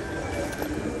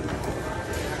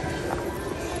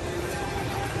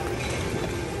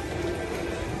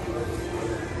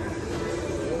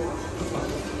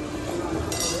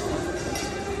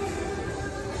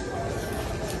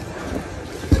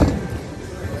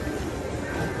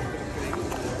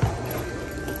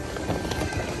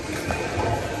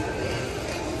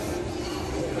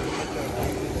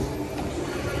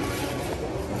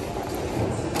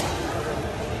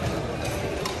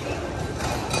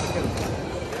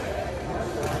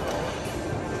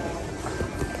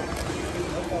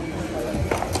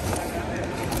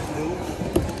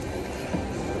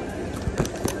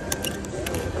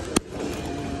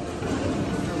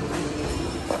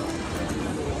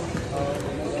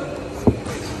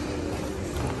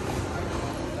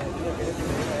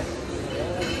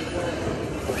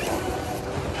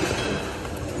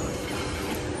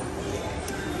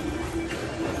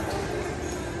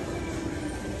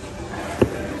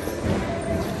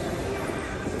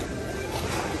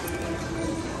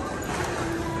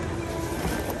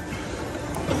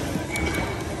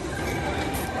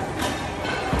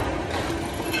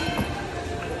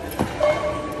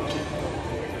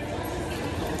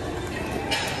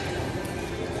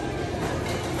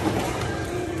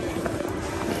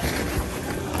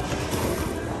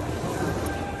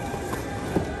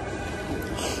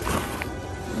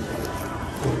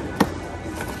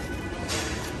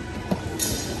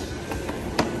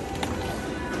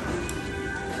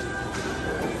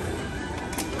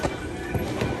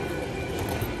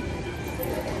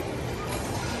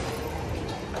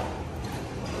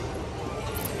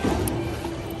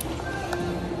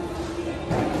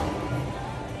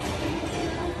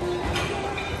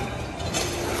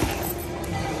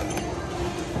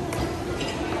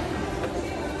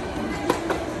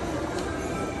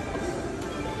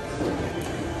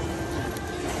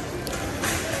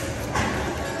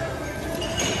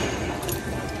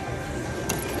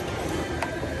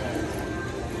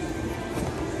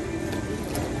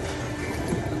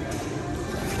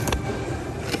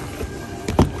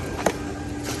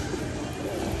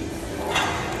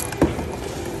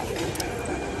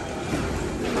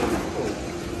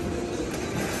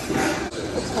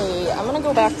 I'm gonna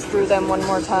go back through them one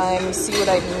more time, see what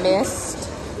I missed,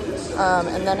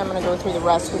 and then I'm gonna go through the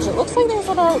rest, which it looks like there's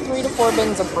about 3 to 4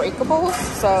 bins of breakables,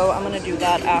 so I'm gonna do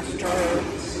that after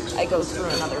I go through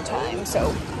another time,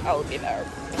 so I'll be there.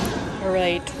 All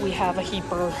right, we have a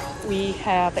heaper. We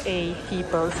have a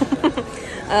heaper.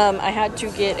 I had to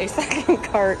get a second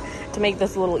cart to make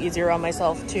this a little easier on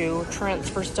myself to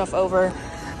transfer stuff over.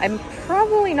 I'm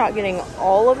probably not getting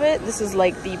all of it. This is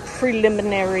like the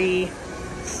preliminary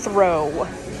throw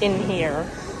in here.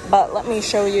 But let me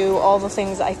show you all the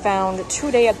things I found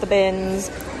today at the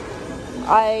bins.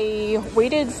 I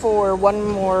waited for one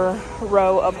more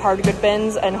row of hard good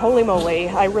bins, and holy moly,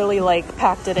 I really like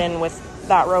packed it in with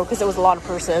that row because it was a lot of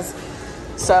purses.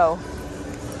 So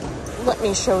let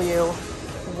me show you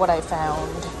what I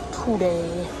found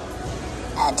today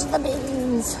at the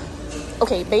bins.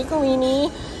 Okay,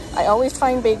 bagelini. I always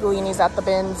find bagelinis at the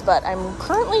bins, but I'm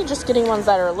currently just getting ones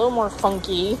that are a little more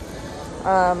funky.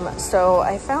 So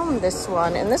I found this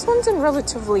one, and this one's in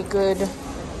relatively good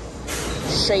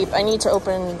shape. I need to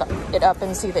open it up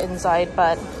and see the inside,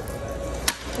 but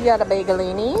we got a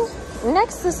bagelini.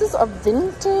 Next, this is a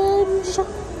vintage.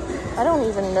 I don't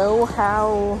even know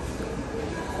how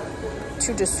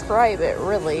to describe it,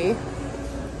 really.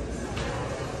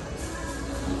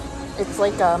 It's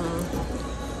like a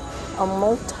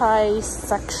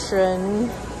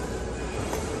multi-section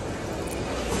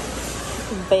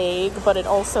bag, but it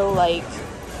also like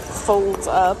folds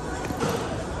up.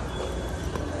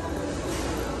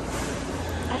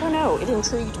 I don't know, it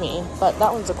intrigued me, but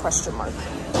that one's a question mark.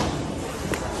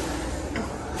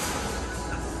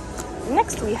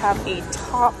 Next we have a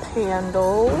top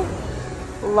handle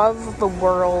Love the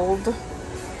World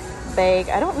bag.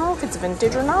 I don't know if it's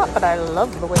vintage or not, but I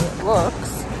love the way it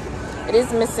looks. It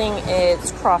is missing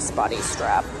its crossbody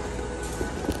strap.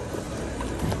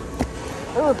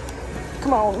 Ugh.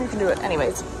 Come on, you can do it.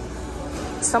 Anyways,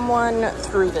 someone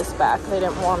threw this back. They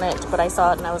didn't want it, but I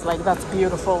saw it and I was like, that's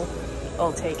beautiful.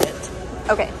 I'll take it.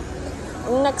 Okay.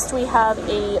 Next we have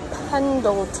a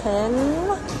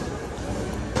Pendleton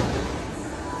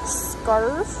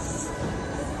scarf.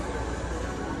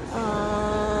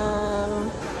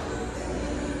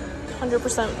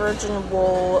 100% virgin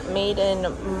wool, made in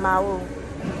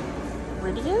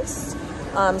Mauritius.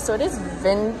 So it is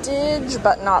vintage,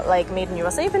 but not like made in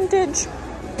USA vintage.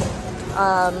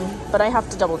 But I have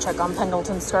to double check on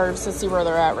Pendleton scarves to see where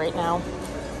they're at right now.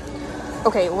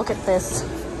 Okay, look at this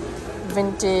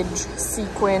vintage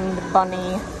sequined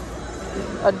bunny.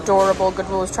 Adorable.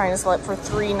 Goodwill was trying to sell it for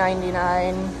 $3.99.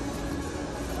 I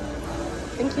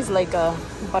think he's like a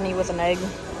bunny with an egg.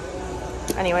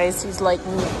 Anyways, he's like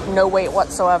no weight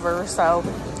whatsoever. So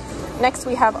next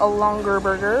we have a longer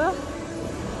burger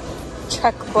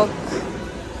checkbook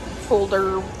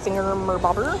folder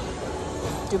thingamabobber.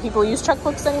 Do people use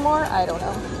checkbooks anymore? I don't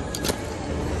know.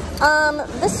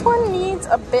 This one needs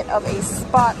a bit of a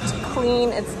spot clean.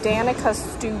 It's Danica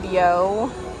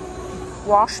Studio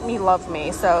Wash Me Love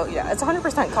Me. So yeah, it's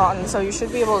 100% cotton, so you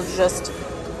should be able to just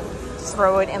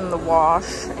throw it in the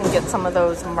wash and get some of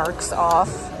those marks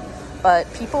off. But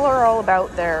people are all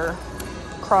about their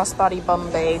crossbody bum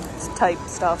bags type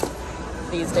stuff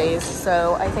these days,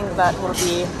 so I think that will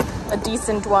be a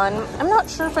decent one. I'm not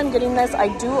sure if I'm getting this. I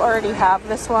do already have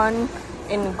this one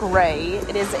in gray.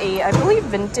 It is a, I believe,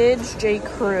 vintage J.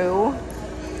 Crew,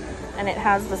 and it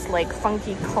has this like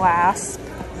funky clasp.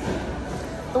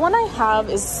 The one I have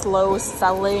is slow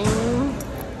selling,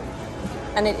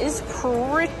 and it is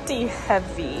pretty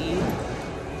heavy.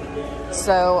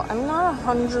 So I'm not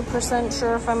 100%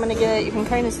 sure if I'm gonna get it. You can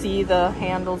kind of see the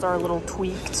handles are a little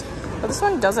tweaked, but this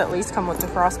one does at least come with the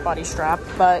crossbody strap.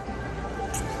 But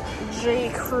J.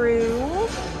 Crew.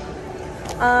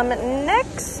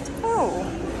 Next, oh,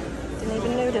 didn't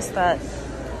even notice that.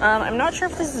 I'm not sure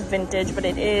if this is vintage, but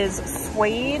it is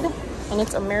suede, and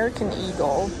it's American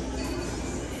Eagle.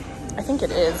 I think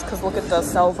it is, because look at the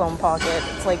cell phone pocket.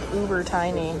 It's like uber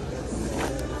tiny.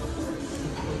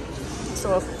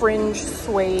 So a fringe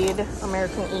suede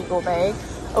American Eagle bag.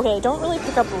 Okay, I don't really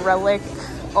pick up Relic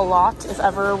a lot, if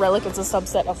ever. Relic is a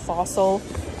subset of Fossil.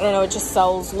 I don't know, it just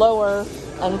sells lower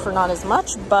and for not as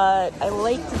much, but I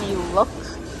like the look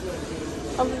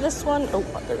of this one. Oh,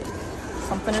 there's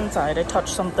something inside. I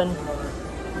touched something.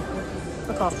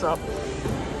 A cough drop.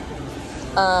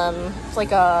 It's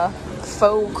like a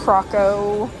faux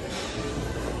croco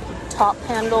top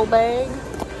handle bag.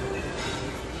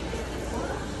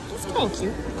 Thank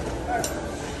you.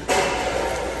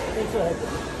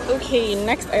 Okay,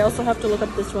 next I also have to look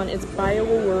up this one. It's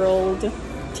BioWorld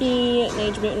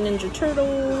Teenage Mutant Ninja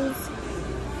Turtles.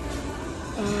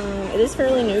 It is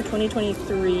fairly new,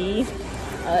 2023.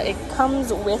 It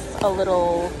comes with a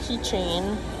little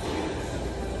keychain,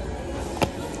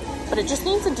 but it just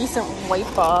needs a decent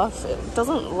wipe off. It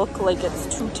doesn't look like it's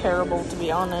too terrible, to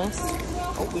be honest.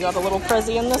 Oh, we got a little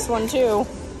Prezi in this one too.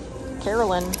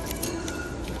 Carolyn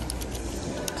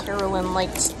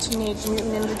liked Teenage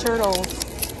Mutant Ninja Turtles.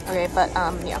 Okay, but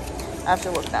yeah, I have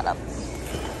to look that up.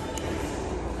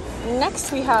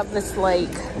 Next we have this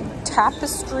like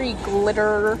tapestry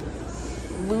glitter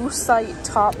lucite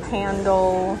top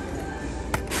handle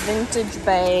vintage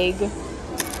bag.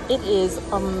 It is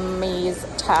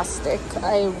amazing-tastic.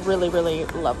 I really, really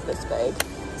love this bag.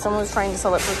 Someone was trying to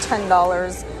sell it for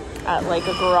 $10 at like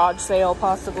a garage sale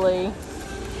possibly,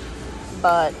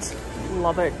 but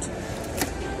love it.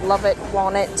 Love it,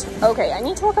 want it. Okay, I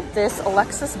need to look up this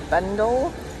Alexis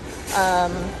Bendel. I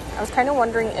was kind of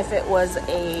wondering if it was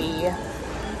a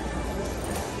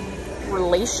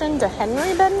relation to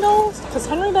Henry Bendel, because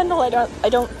Henry Bendel I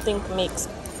don't think makes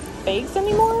bags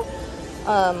anymore.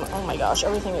 Oh my gosh,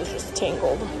 everything is just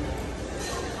tangled.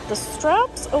 The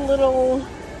strap's a little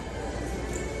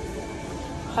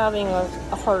having a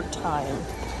hard time.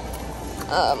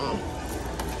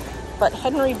 But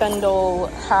Henry Bendel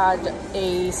had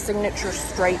a signature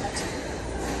striped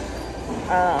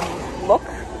look,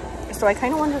 so I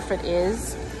kind of wonder if it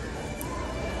is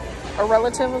a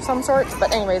relative of some sort.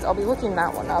 But anyways, I'll be looking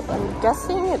that one up. I'm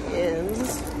guessing it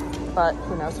is, but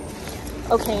who knows.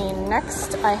 Okay,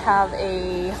 next I have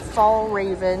a Fall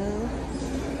Raven.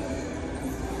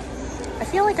 I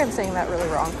feel like I'm saying that really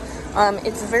wrong.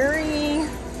 It's very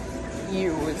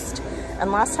used.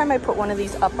 And last time I put one of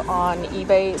these up on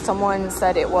eBay, someone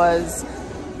said it was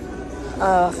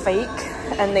fake,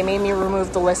 and they made me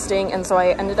remove the listing, and so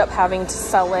I ended up having to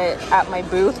sell it at my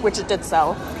booth, which it did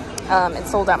sell. It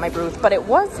sold at my booth, but it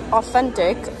was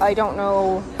authentic. I don't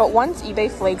know, but once eBay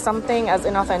flags something as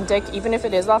inauthentic, even if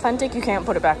it is authentic, you can't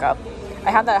put it back up. I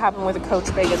had that happen with a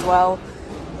Coach bag as well.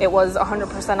 It was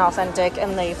 100% authentic,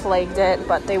 and they flagged it,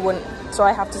 but they wouldn't, so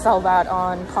I have to sell that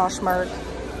on Poshmark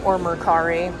or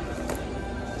Mercari,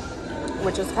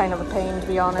 which is kind of a pain, to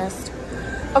be honest.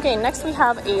 Okay, next we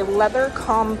have a leather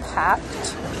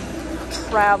compact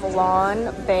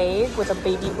travel-on bag with a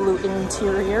baby blue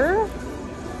interior.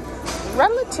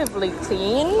 Relatively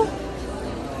clean.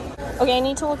 Okay, I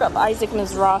need to look up Isaac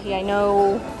Mizrahi. I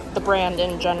know the brand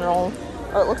in general.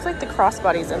 Oh, it looks like the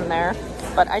crossbody's in there,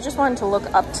 but I just wanted to look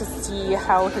up to see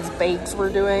how his bags were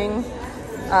doing.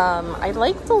 I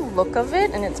like the look of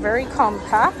it, and it's very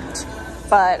compact,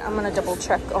 but I'm gonna double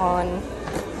check on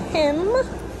him.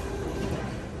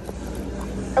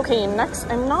 Okay, next,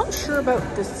 I'm not sure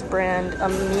about this brand, a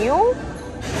meal,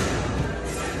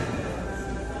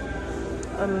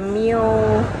 I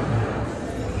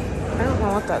don't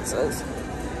know what that says.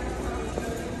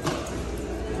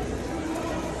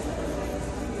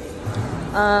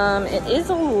 It is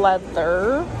a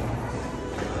leather.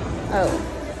 Oh,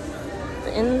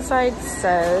 the inside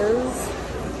says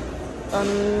a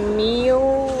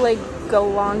meal like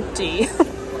galanti.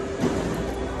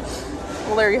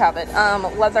 Well, there you have it.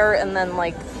 Leather, and then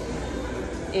like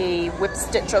a whip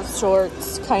stitch of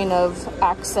sorts kind of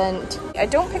accent. I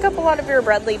don't pick up a lot of Vera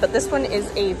Bradley, but this one is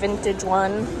a vintage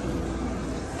one.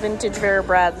 Vintage Vera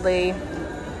Bradley.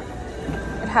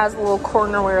 It has a little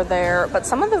cornerware there, but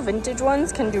some of the vintage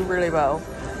ones can do really well.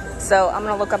 So I'm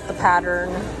gonna look up the pattern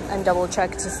and double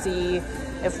check to see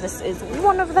if this is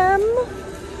one of them.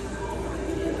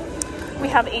 We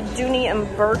have a Dooney and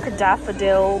Burke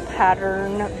daffodil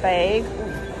pattern bag.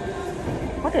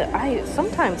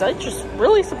 Sometimes it just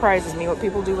really surprises me what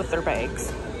people do with their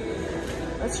bags.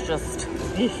 That's just,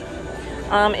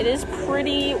 it is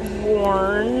pretty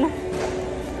worn,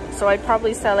 so I'd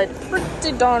probably sell it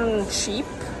pretty darn cheap,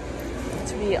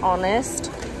 to be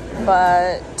honest,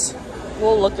 but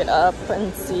we'll look it up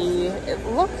and see. It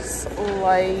looks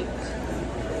like,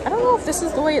 I don't know if this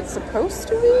is the way it's supposed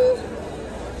to be,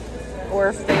 or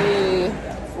if they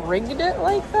rigged it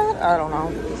like that, I don't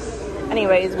know.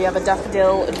 Anyways, we have a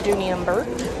daffodil Dooney and Burke.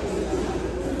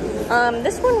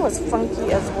 This one was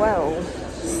funky as well.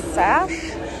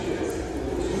 Sash.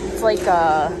 It's like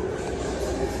a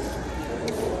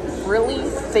really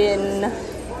thin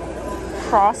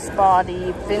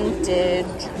crossbody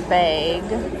vintage bag.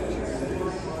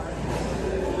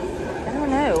 I don't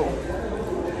know.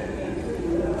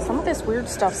 Some of this weird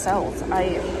stuff sells.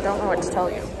 I don't know what to tell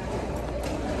you.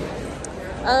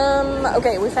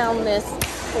 Okay, we found this,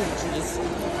 oh geez,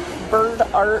 bird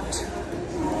art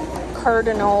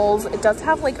cardinals. It does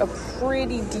have like a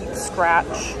pretty deep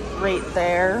scratch right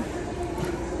there.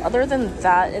 Other than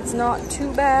that, it's not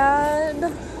too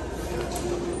bad.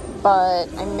 but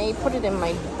I may put it in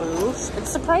my booth.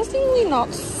 It's surprisingly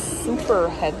not super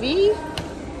heavy,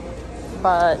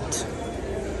 but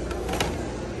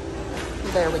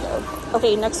there we go.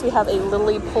 Okay, next we have a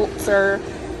Lily Pulitzer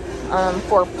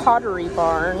for Pottery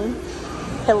Barn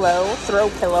pillow, throw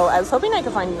pillow. I was hoping I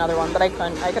could find another one, but I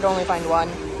couldn't. I could only find one.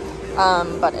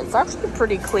 But it's actually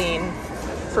pretty clean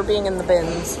for being in the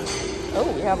bins.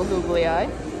 Oh, we have a googly eye.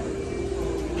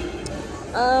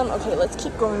 Okay, let's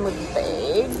keep going with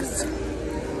bags.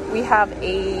 We have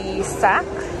a sack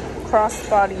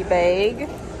crossbody bag.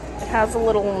 It has a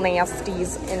little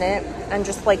nasties in it, and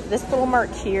just like this little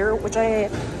mark here, which I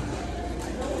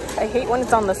hate when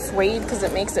it's on the suede because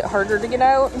it makes it harder to get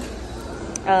out.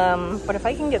 But if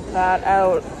I can get that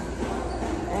out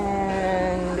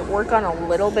and work on a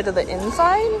little bit of the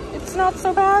inside, it's not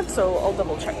so bad. So I'll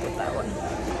double check with that one.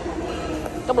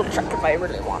 Double check if I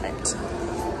really want it.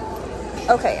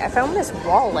 Okay, I found this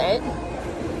wallet.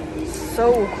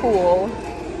 So cool.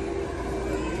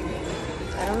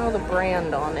 I don't know the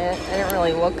brand on it. I didn't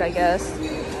really look, I guess.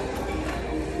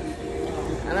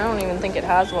 And I don't even think it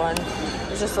has one.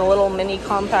 It's just a little mini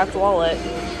compact wallet.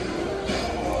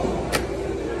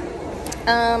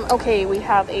 Okay, we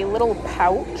have a little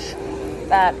pouch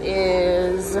that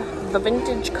is the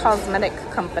Vintage Cosmetic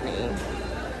Company.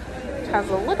 It has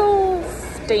a little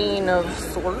stain of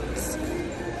sorts,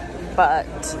 but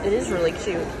it is really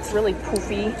cute. It's really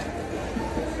poofy.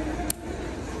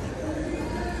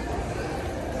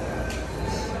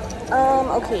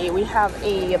 Okay, we have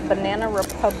a Banana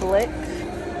Republic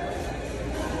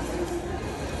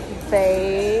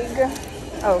bag.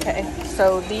 Okay,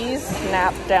 so these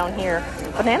snap down here.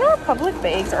 Banana Republic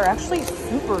bags are actually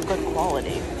super good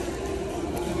quality.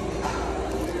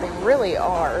 They really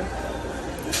are.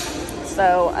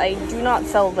 So I do not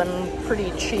sell them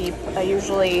pretty cheap. I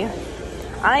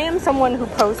am someone who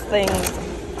posts things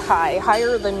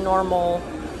higher than normal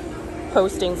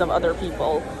postings of other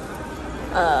people.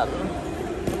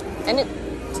 And it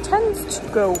tends to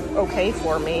go okay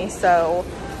for me, so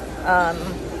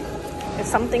if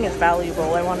something is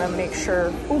valuable, I want to make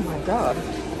sure. Oh my god,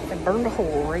 I burned a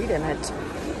hole right in it.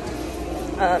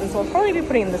 So I'll probably be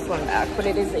putting this one back, but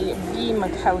it is a B.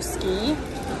 Makowski.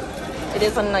 It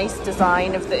is a nice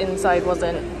design if the inside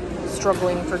wasn't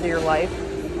struggling for dear life.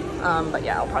 But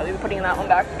yeah, I'll probably be putting that one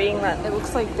back, being that it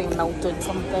looks like they melted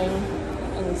something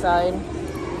inside.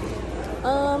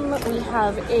 We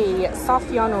have a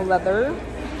Saffiano leather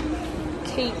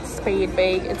Kate Spade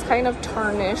bag. It's kind of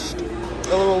tarnished,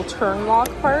 the little turn lock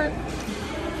part.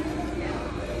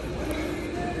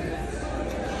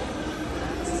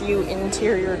 A few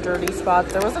interior dirty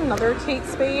spots. There was another Kate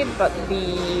Spade, but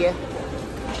the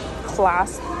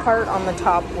clasp part on the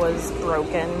top was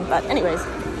broken. But anyways,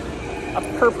 a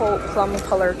purple plum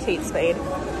color Kate Spade.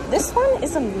 This one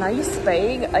is a nice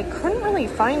bag. I couldn't really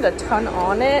find a ton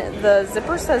on it. The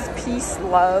zipper says peace,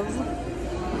 love.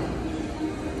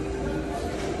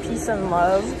 Peace and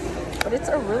love. But it's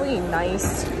a really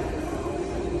nice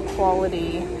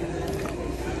quality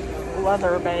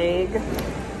leather bag.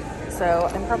 So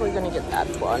I'm probably gonna get that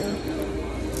one.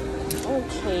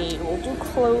 Okay, we'll do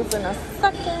clothes in a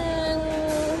second.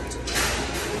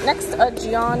 Next, a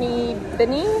Gianni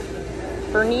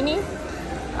Bernini.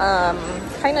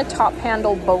 Kind of top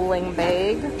handle bowling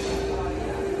bag.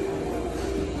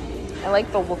 I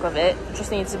like the look of it. It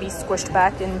just needs to be squished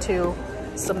back into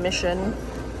submission,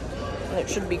 and it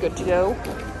should be good to go.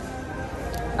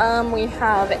 We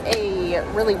have a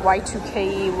really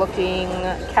Y2K looking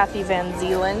Kathy Van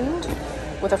Zeeland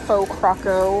with a faux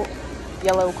croco,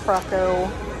 yellow croco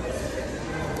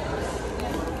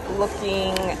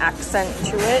looking accent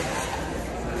to it.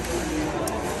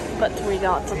 But we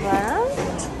got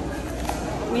that.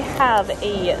 We have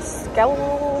a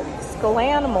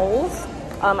Skelanimals.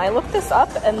 I looked this up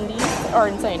and these are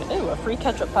insane. Ooh, a free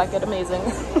ketchup packet, amazing.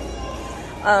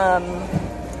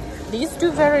 These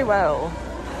do very well.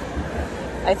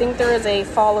 I think there is a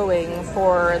following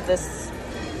for this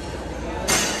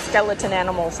skeleton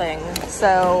animal thing,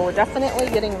 so definitely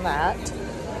getting that.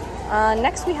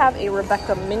 Next we have a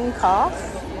Rebecca Minkoff.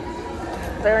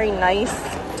 Very nice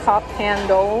top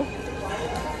handle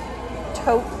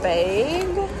tote bag.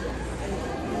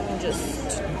 And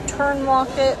just turn lock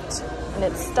it, and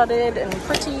it's studded and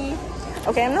pretty.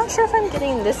 Okay, I'm not sure if I'm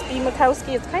getting this B.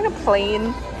 Makowski. It's kind of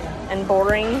plain and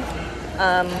boring,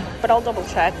 but I'll double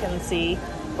check and see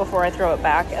before I throw it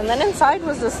back. And then inside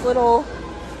was this little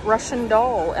Russian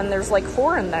doll, and there's like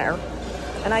 4 in there,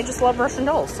 and I just love Russian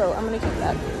dolls, so I'm gonna keep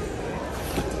that.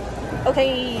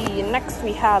 Okay, next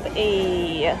we have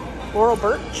a Laurel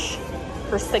Birch,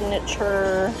 her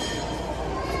signature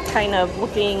kind of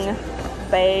looking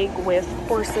bag with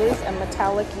horses and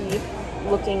metallic-y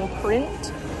looking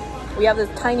print. We have this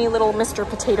tiny little Mr.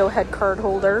 Potato Head card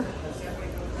holder.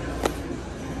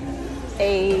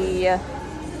 A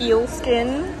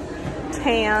eelskin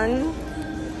tan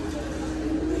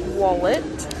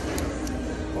wallet.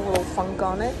 A little funk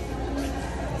on it.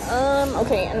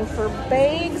 Okay, and for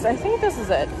bags, I think this is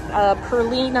it.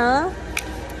 Perlina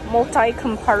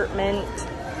multi-compartment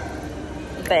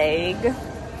bag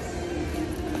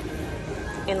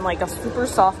in like a super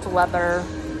soft leather.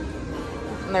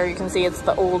 And there you can see it's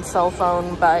the old cell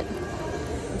phone, but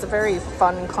it's a very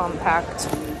fun, compact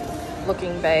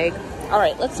looking bag. All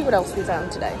right, let's see what else we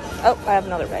found today. Oh, I have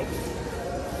another bag.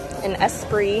 An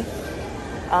Esprit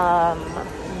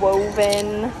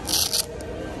woven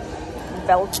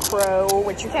Velcro,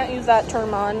 which you can't use that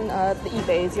term on the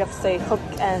eBays. You have to say hook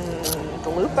and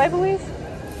loop, I believe.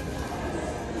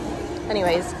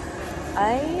 Anyways,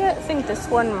 I think this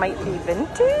one might be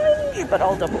vintage, but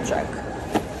I'll double check.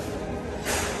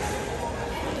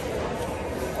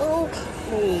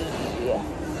 Okay.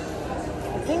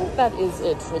 I think that is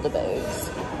it for the bags.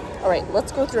 All right,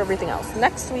 let's go through everything else.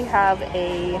 Next, we have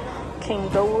a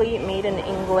Kangoli Made in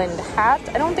England hat.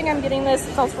 I don't think I'm getting this.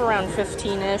 It sells for around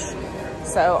 15-ish,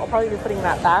 so I'll probably be putting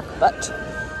that back, but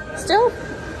still,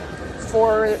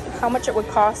 for how much it would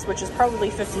cost, which is probably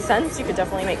 50 cents, you could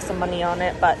definitely make some money on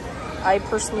it, but I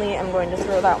personally am going to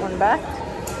throw that one back.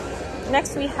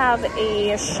 Next, we have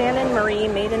a Shannon Marie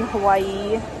Made in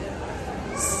Hawaii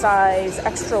size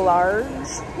extra large.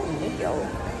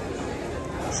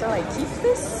 Shall I keep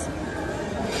this?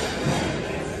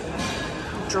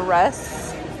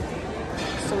 Dress.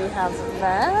 So we have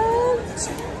that.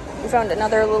 We found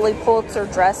another Lily Pulitzer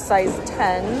dress, size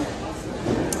 10.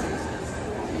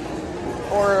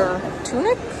 Or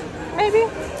tunic, maybe?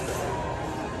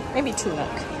 Maybe tunic.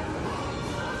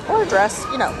 Or a dress,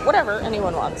 you know, whatever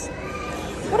anyone wants.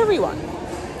 Whatever you want.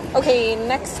 Okay,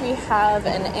 next we have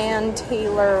an Ann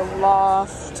Taylor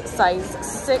Loft, size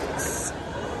 6.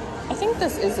 I think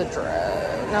this is a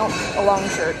dress. No, a long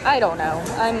shirt. I don't know.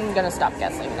 I'm gonna stop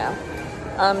guessing now.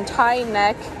 Tie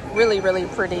neck, really, really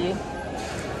pretty.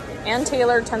 Ann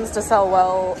Taylor tends to sell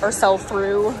well, or sell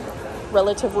through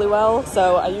relatively well,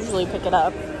 so I usually pick it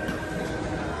up.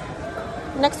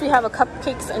 Next we have a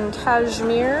Cupcakes and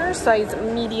Cashmere, size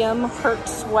medium, heart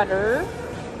sweater.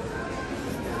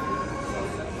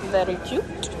 Very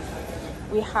cute.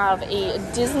 We have a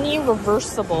Disney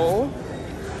reversible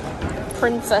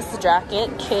princess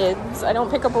jacket, kids. I don't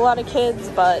pick up a lot of kids,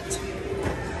 but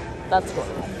that's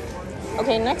adorable.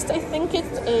 Okay, next I think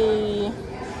it's a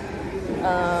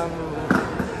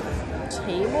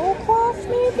tablecloth,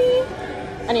 maybe?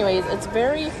 Anyways, it's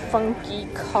very funky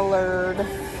colored,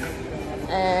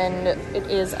 and it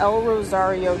is El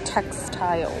Rosario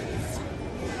Textiles.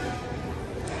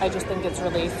 I just think it's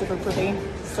really super pretty,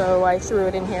 so I threw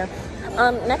it in here.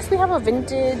 Next we have a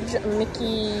vintage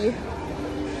Mickey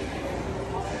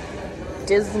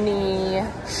Disney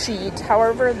sheet.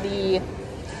 However, the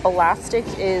elastic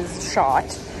is shot,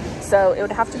 so it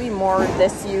would have to be more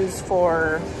this used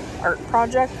for art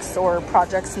projects or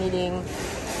projects needing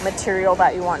material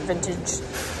that you want vintage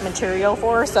material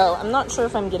for. So I'm not sure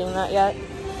if I'm getting that yet,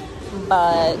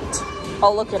 but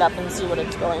I'll look it up and see what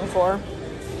it's going for.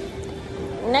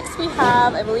 Next we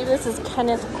have, I believe this is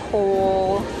Kenneth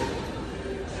Cole.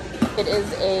 It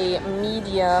is a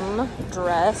medium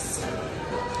dress,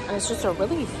 and it's just a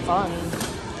really fun,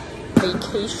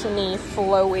 vacation-y,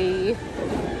 flowy.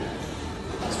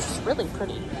 It's just really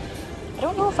pretty. I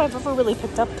don't know if I've ever really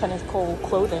picked up Kenneth Cole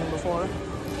clothing before.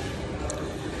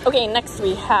 Okay, next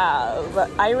we have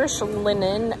Irish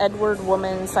linen, Edward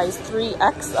woman, size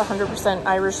 3X, 100%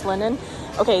 Irish linen.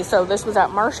 Okay, so this was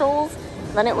at Marshall's,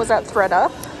 then it was at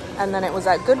ThredUp, and then it was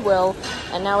at Goodwill,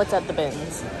 and now it's at the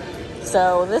BINS.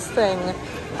 So this thing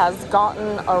has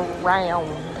gotten around,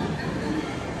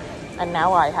 and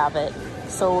now I have it.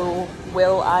 So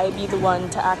will I be the one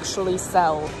to actually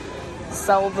sell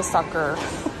the sucker?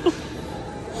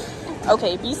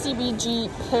 Okay, BCBG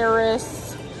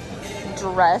Paris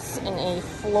dress in a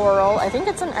floral. I think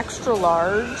it's an extra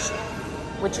large,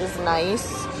 which is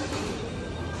nice.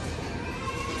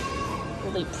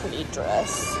 Really pretty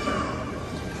dress.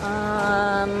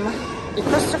 The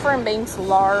Christopher & Banks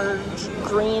large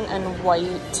green and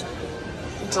white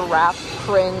giraffe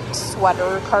print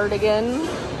sweater cardigan.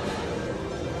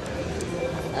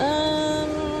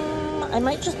 I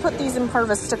might just put these in part of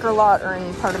a sticker lot or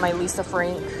in part of my Lisa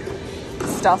Frank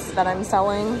stuff that I'm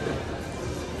selling.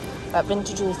 That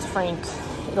vintage Lisa Frank,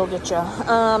 it'll get you.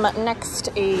 Next,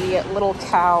 a little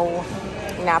cow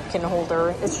napkin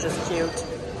holder. It's just cute.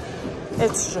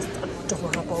 It's just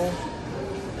adorable.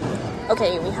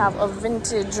 Okay, we have a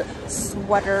vintage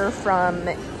sweater from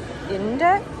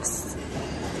Index,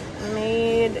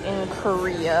 made in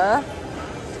Korea,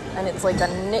 and it's like a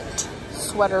knit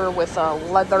sweater with a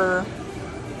leather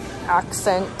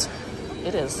accent.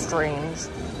 It is strange.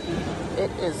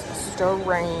 It is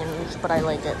strange, but I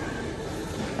like it.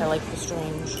 I like the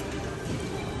strange.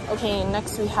 Okay,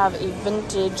 next we have a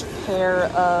vintage pair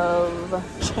of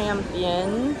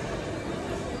Champion,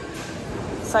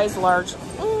 size large.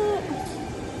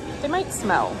 They might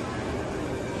smell.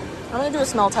 I'm gonna do a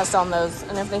smell test on those,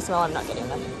 and if they smell, I'm not getting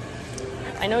them.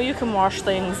 I know you can wash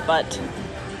things, but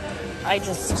I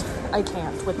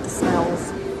can't with the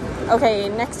smells. Okay,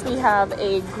 next we have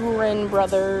a Gurin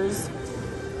Brothers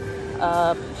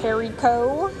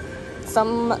Perico.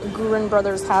 Some Gurin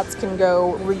Brothers hats can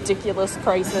go ridiculous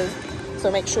prices,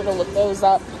 so make sure to look those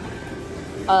up.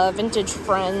 Vintage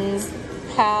Friends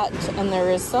hat, and there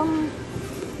is some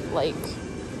like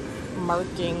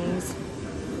markings,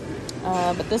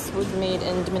 but this was made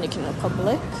in Dominican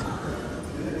Republic.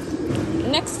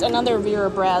 Next, another Vera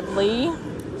Bradley.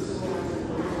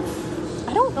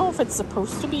 I don't know if it's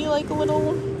supposed to be like a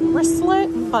little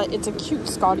wristlet, but it's a cute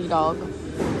Scotty dog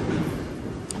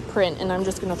print, and I'm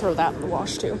just gonna throw that in the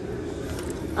wash too.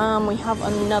 We have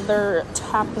another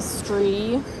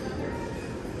Tapestry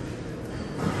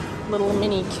little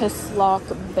mini kiss lock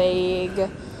bag.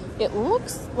 It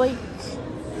looks like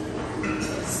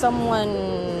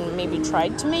someone maybe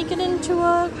tried to make it into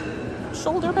a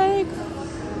shoulder bag.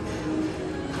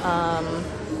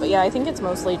 But yeah, I think it's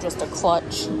mostly just a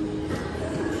clutch.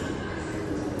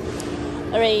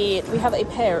 Alright, we have a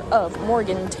pair of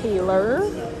Morgan Taylor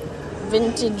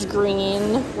vintage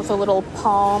green with a little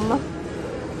palm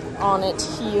on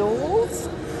its heels.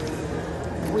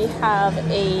 We have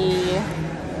a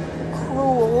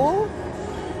Cruel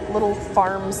little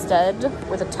farmstead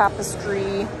with a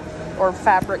tapestry or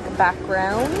fabric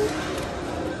background.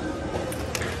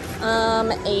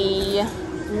 A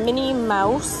Minnie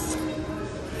Mouse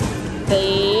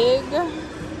bag.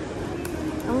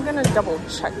 I'm gonna double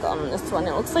check on this one.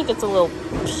 It looks like it's a little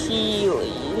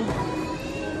peely.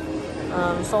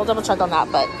 So I'll double check on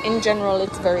that, but in general,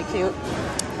 it's very cute.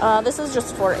 This is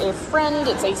just for a friend.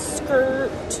 It's a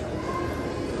skirt.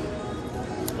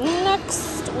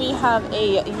 Next, we have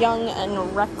a Young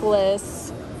and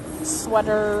Reckless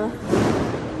sweater,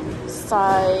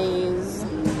 size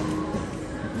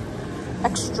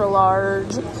extra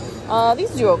large.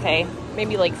 These do okay,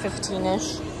 maybe like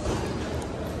 15-ish.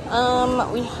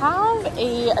 We have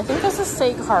a, I think this is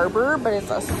Sag Harbor, but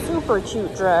it's a super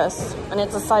cute dress, and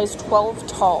it's a size 12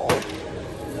 tall.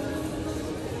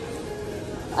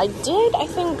 I did, I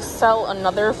think, sell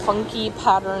another funky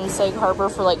pattern Sag Harbor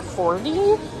for like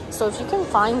 40, so if you can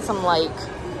find some like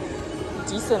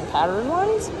decent pattern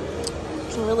ones,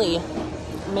 you can really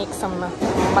make some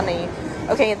money.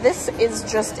 Okay, this is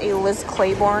just a Liz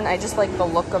Claiborne. I just like the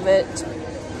look of it.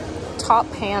 Top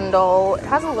handle. It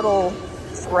has a little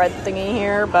thread thingy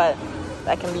here, but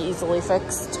that can be easily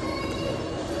fixed.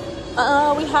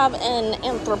 We have an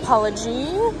Anthropology,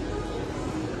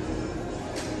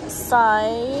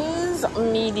 size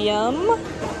medium,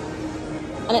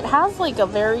 and it has like a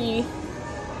very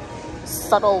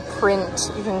subtle print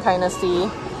you can kind of see.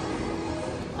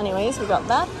 Anyways, we got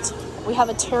that. We have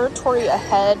a Territory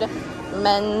Ahead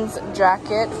men's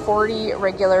jacket, 40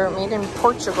 regular, made in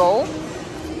Portugal.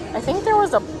 I think there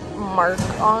was a mark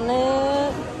on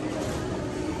it.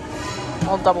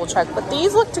 I'll double check, but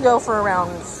these look to go for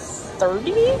around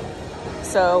 30,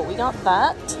 so we got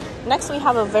that. Next, we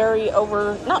have a very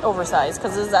not oversized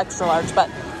because this is extra large, but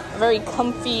a very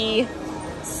comfy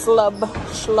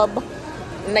schlub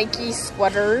Nike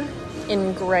sweater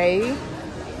in gray.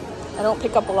 I don't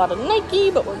pick up a lot of Nike,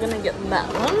 but we're gonna get that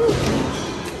one.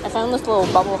 I found this little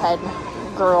bubblehead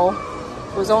girl.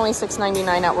 It was only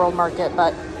 $6.99 at World Market,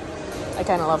 but I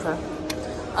kind of love her.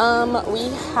 We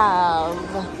have,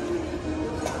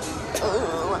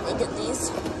 let me get these.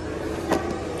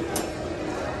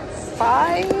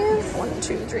 5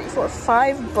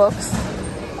 books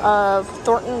of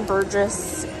Thornton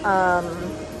Burgess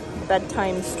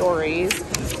bedtime stories,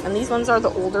 and these ones are the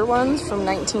older ones from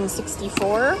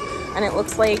 1964, and it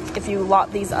looks like if you lot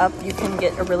these up you can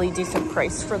get a really decent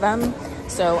price for them,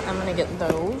 so I'm gonna get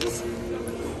those.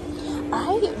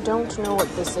 I don't know what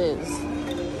this is.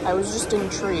 I was just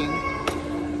intrigued.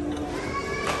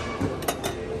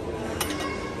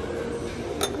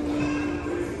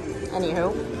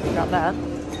 Anywho, we got that.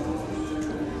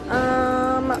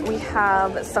 We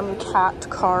have some cat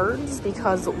cards,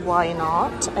 because why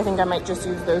not? I think I might just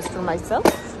use those for myself.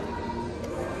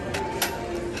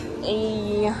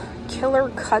 A Killer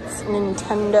Cuts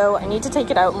Nintendo. I need to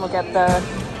take it out and look at the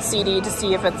CD to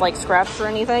see if it's like scratched or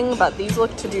anything, but these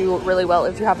look to do really well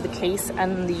if you have the case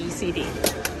and the CD.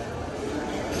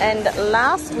 And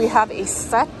last we have a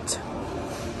set.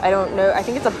 I don't know, I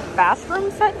think it's a bathroom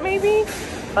set maybe,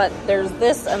 but there's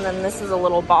this, and then this is a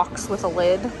little box with a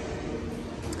lid.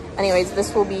 Anyways,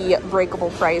 this will be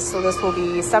breakable price, so this will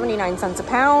be 79 cents a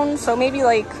pound, so maybe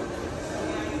like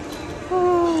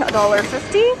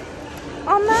 $1.50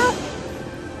 on that.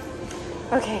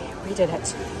 Okay, we did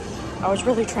it. I was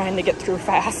really trying to get through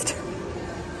fast.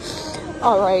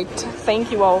 All right,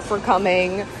 thank you all for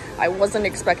coming. I wasn't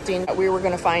expecting that we were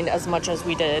gonna find as much as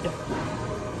we did.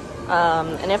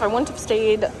 And if I wouldn't have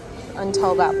stayed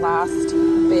until that last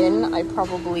bin, I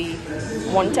probably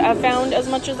wouldn't have found as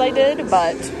much as I did,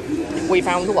 but we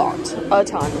found a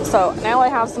ton. So now I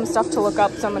have some stuff to look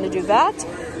up, so I'm gonna do that.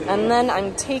 And then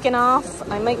I'm taking off.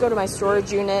 I might go to my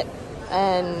storage unit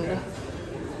and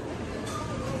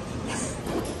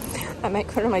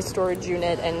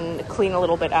clean a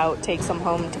little bit out, take some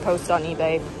home to post on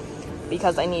eBay,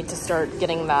 because I need to start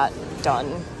getting that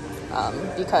done,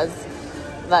 because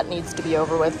that needs to be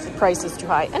over with. The price is too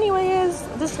high. Anyways,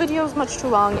 this video is much too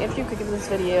long. If you could give this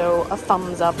video a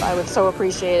thumbs up, I would so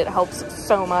appreciate it. It helps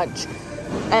so much.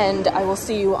 And I will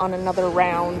see you on another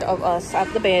round of us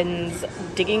at the bins,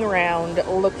 digging around,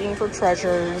 looking for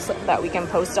treasures that we can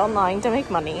post online to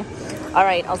make money. All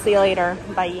right, I'll see you later.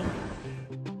 Bye.